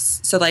my house.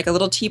 So like a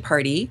little tea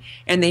party,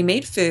 and they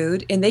made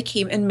food, and they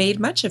came and made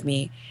much of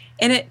me.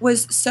 And it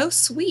was so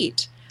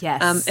sweet.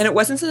 Yes. And it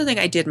wasn't something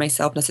I did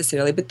myself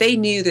necessarily, but they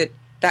knew that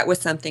that was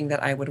something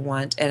that I would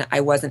want, and I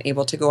wasn't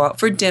able to go out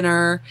for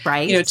dinner,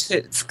 right? You know,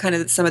 to kind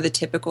of some of the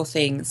typical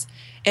things.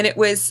 And it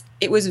was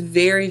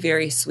very,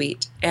 very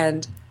sweet.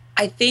 And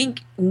I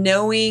think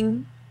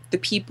knowing the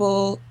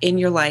people in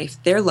your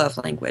life, their love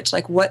language,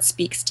 like what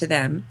speaks to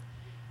them,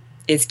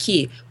 is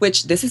key.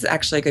 Which, this is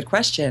actually a good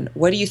question.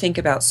 What do you think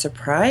about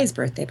surprise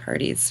birthday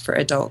parties for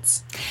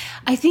adults?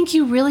 I think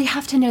you really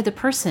have to know the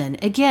person.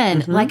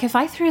 Again, like if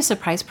I threw a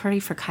surprise party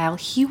for Kyle,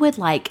 he would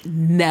like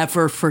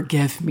never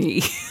forgive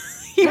me.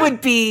 He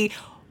would be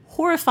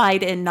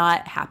horrified and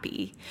not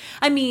happy.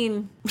 I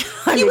mean,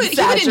 he would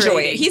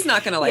enjoy it. He's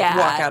not going to like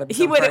walk out of his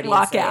He wouldn't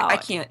walk out. I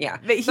can't,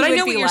 But I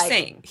know what you're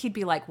saying. He'd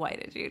be like, why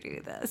did you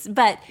do this?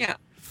 But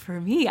for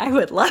me, I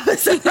would love a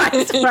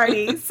surprise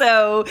party.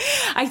 So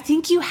I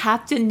think you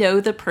have to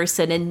know the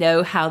person and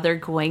know how they're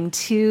going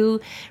to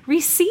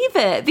receive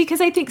it.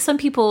 Because I think some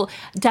people,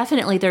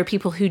 definitely there are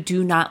people who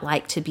do not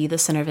like to be the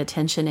center of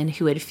attention and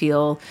who would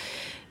feel,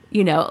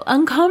 you know,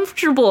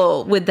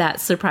 uncomfortable with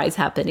that surprise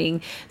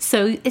happening.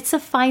 So it's a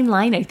fine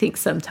line, I think,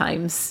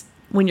 sometimes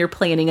when you're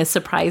planning a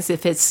surprise,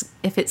 if it's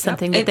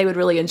something that they would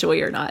really enjoy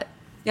or not.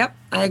 Yep,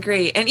 I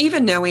agree. And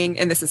even knowing,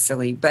 and this is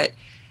silly, but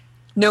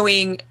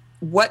knowing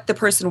what the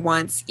person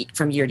wants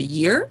from year to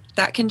year,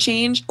 that can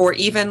change. Or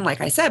even,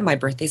 like I said, my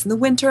birthday's in the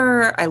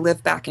winter. I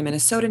live back in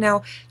Minnesota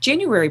now.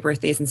 January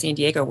birthdays in San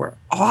Diego were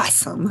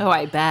awesome. Oh,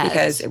 I bet.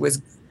 Because it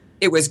was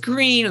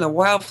green and the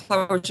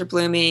wildflowers are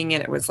blooming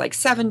and it was like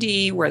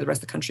 70 where the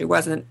rest of the country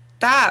wasn't.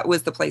 That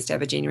was the place to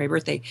have a January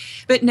birthday.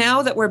 But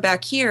now that we're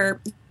back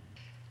here,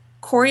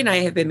 Corey and I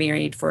have been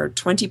married for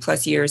 20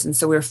 plus years, and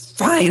so we're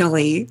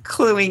finally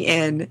cluing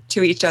in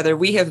to each other.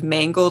 We have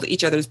mangled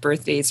each other's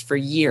birthdays for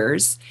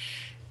years,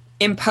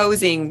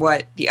 imposing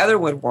what the other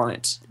would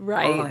want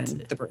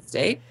on the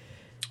birthday.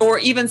 Or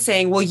even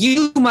saying, well,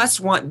 you must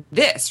want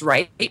this,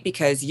 right?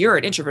 Because you're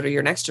an introvert or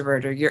you're an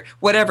extrovert or you're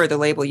whatever the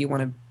label you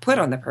want to put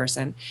on the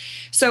person.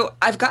 So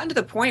I've gotten to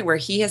the point where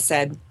he has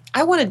said,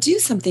 I want to do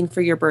something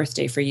for your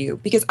birthday for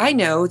you because I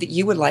know that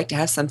you would like to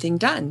have something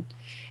done.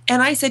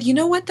 And I said, you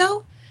know what,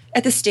 though?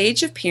 At the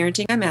stage of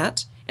parenting I'm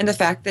at, and the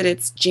fact that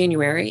it's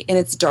January and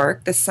it's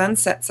dark, the sun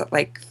sets at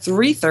like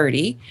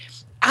 3:30.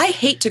 I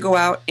hate to go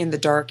out in the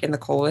dark, in the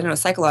cold. I know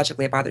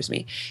psychologically it bothers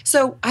me.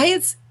 So I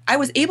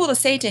was able to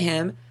say to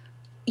him,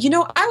 you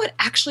know, I would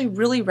actually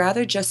really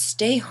rather just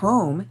stay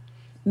home,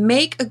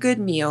 make a good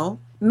meal,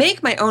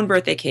 make my own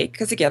birthday cake,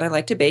 because again, I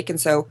like to bake, and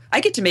so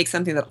I get to make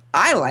something that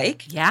I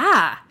like.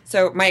 Yeah.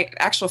 So my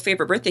actual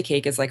favorite birthday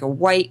cake is like a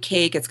white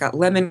cake. It's got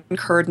lemon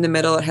curd in the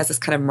middle. It has this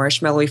kind of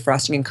marshmallowy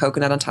frosting and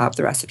coconut on top.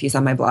 The recipe's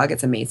on my blog.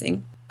 It's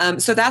amazing.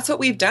 So that's what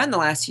we've done the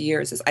last few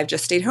years is I've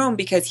just stayed home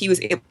because he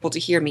was able to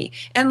hear me.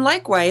 And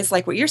likewise,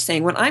 like what you're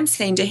saying, when I'm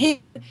saying to him,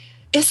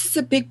 this is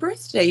a big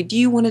birthday. Do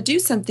you want to do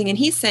something? And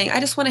he's saying, I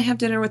just want to have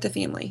dinner with the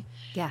family.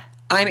 Yeah.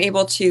 I'm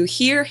able to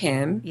hear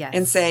him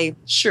and say,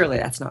 surely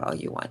that's not all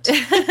you want.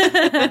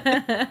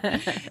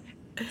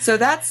 So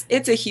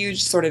it's a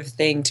huge sort of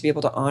thing to be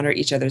able to honor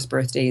each other's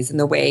birthdays in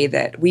the way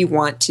that we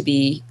want to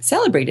be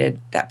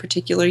celebrated that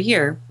particular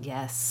year.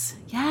 Yes.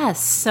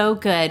 Yes. So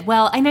good.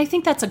 Well, and I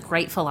think that's a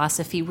great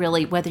philosophy,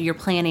 really, whether you're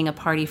planning a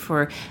party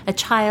for a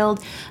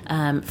child,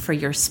 for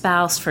your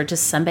spouse, for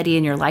just somebody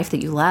in your life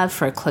that you love,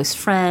 for a close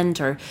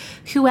friend or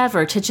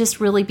whoever, to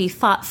just really be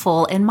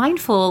thoughtful and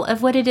mindful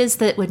of what it is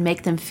that would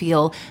make them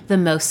feel the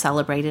most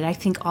celebrated. I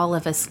think all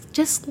of us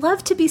just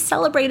love to be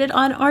celebrated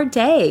on our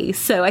day.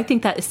 So I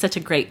think that is such a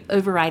great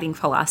overriding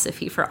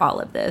philosophy for all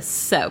of this.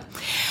 So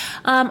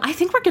I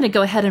think we're going to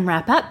go ahead and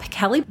wrap up,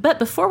 Kelly. But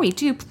before we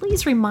do,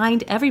 please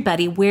remind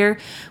everybody where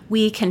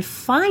we can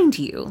find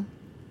you.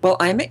 Well,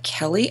 I'm at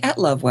Kelly at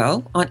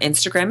Lovewell on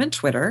Instagram and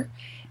Twitter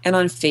and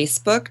on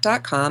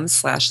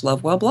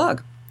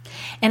Facebook.com/LovewellBlog.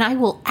 And I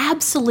will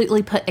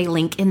absolutely put a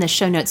link in the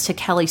show notes to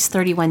Kelly's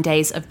 31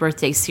 Days of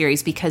Birthday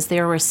series because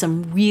there were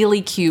some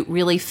really cute,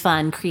 really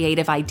fun,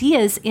 creative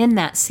ideas in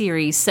that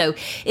series. So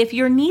if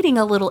you're needing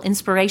a little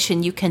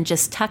inspiration, you can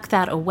just tuck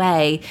that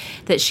away,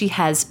 that she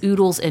has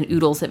oodles and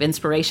oodles of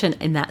inspiration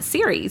in that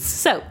series.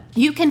 So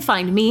you can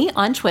find me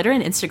on Twitter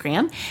and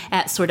Instagram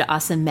at Sorta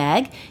Awesome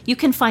Meg. You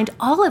can find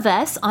all of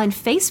us on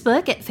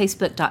Facebook at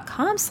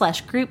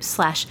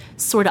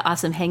facebook.com/group/Sorta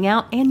Awesome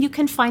Hangout. And you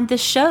can find the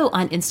show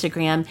on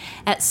Instagram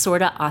at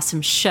Sorta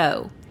Awesome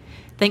Show.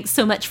 Thanks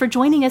so much for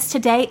joining us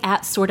today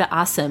at Sorta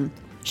Awesome.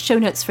 Show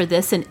notes for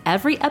this and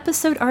every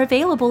episode are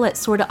available at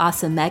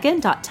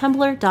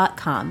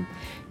sortaawesomemegan.tumblr.com.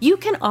 You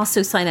can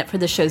also sign up for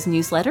the show's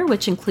newsletter,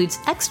 which includes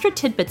extra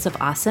tidbits of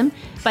awesome,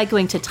 by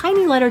going to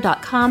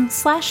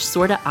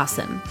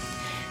tinyletter.com/sortaawesome.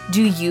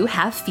 Do you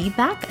have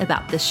feedback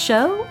about this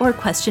show or a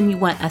question you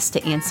want us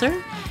to answer?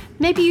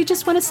 Maybe you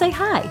just want to say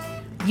hi.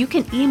 You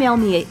can email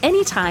me at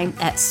any time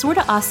at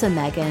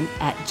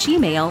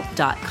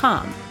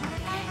sortaawesomemegan@gmail.com.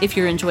 If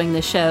you're enjoying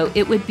the show,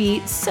 it would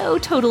be so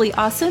totally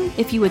awesome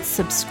if you would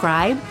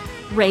subscribe,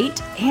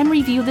 rate, and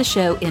review the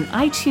show in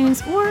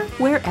iTunes or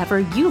wherever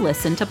you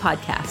listen to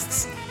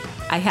podcasts.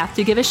 I have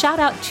to give a shout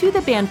out to the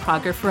band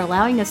Prager for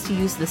allowing us to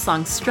use the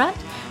song Strut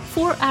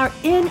for our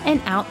in and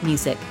out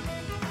music.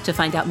 To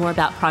find out more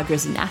about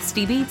Prager's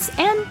nasty beats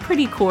and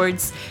pretty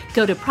chords,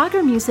 go to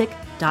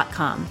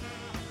pragermusic.com.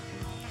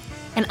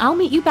 And I'll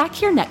meet you back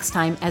here next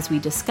time as we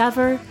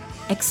discover,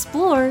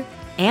 explore,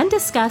 and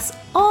discuss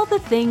all the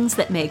things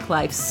that make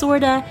life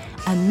sorta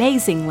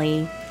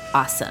amazingly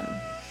awesome.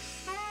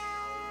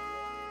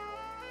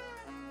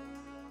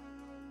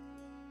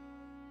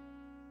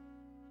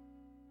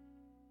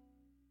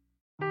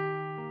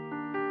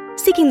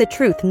 Seeking the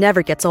truth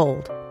never gets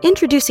old.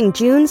 Introducing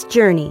June's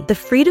Journey, the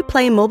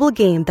free-to-play mobile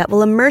game that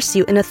will immerse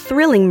you in a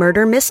thrilling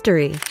murder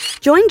mystery.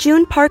 Join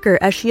June Parker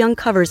as she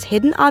uncovers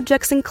hidden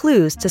objects and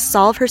clues to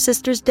solve her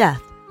sister's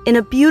death in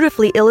a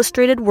beautifully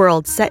illustrated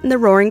world set in the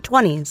Roaring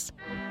 '20s.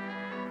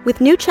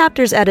 With new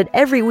chapters added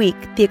every week,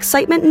 the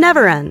excitement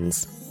never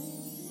ends.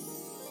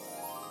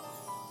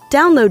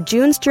 Download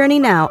June's Journey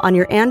now on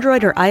your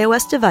Android or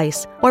iOS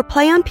device or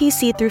play on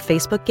PC through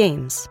Facebook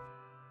Games.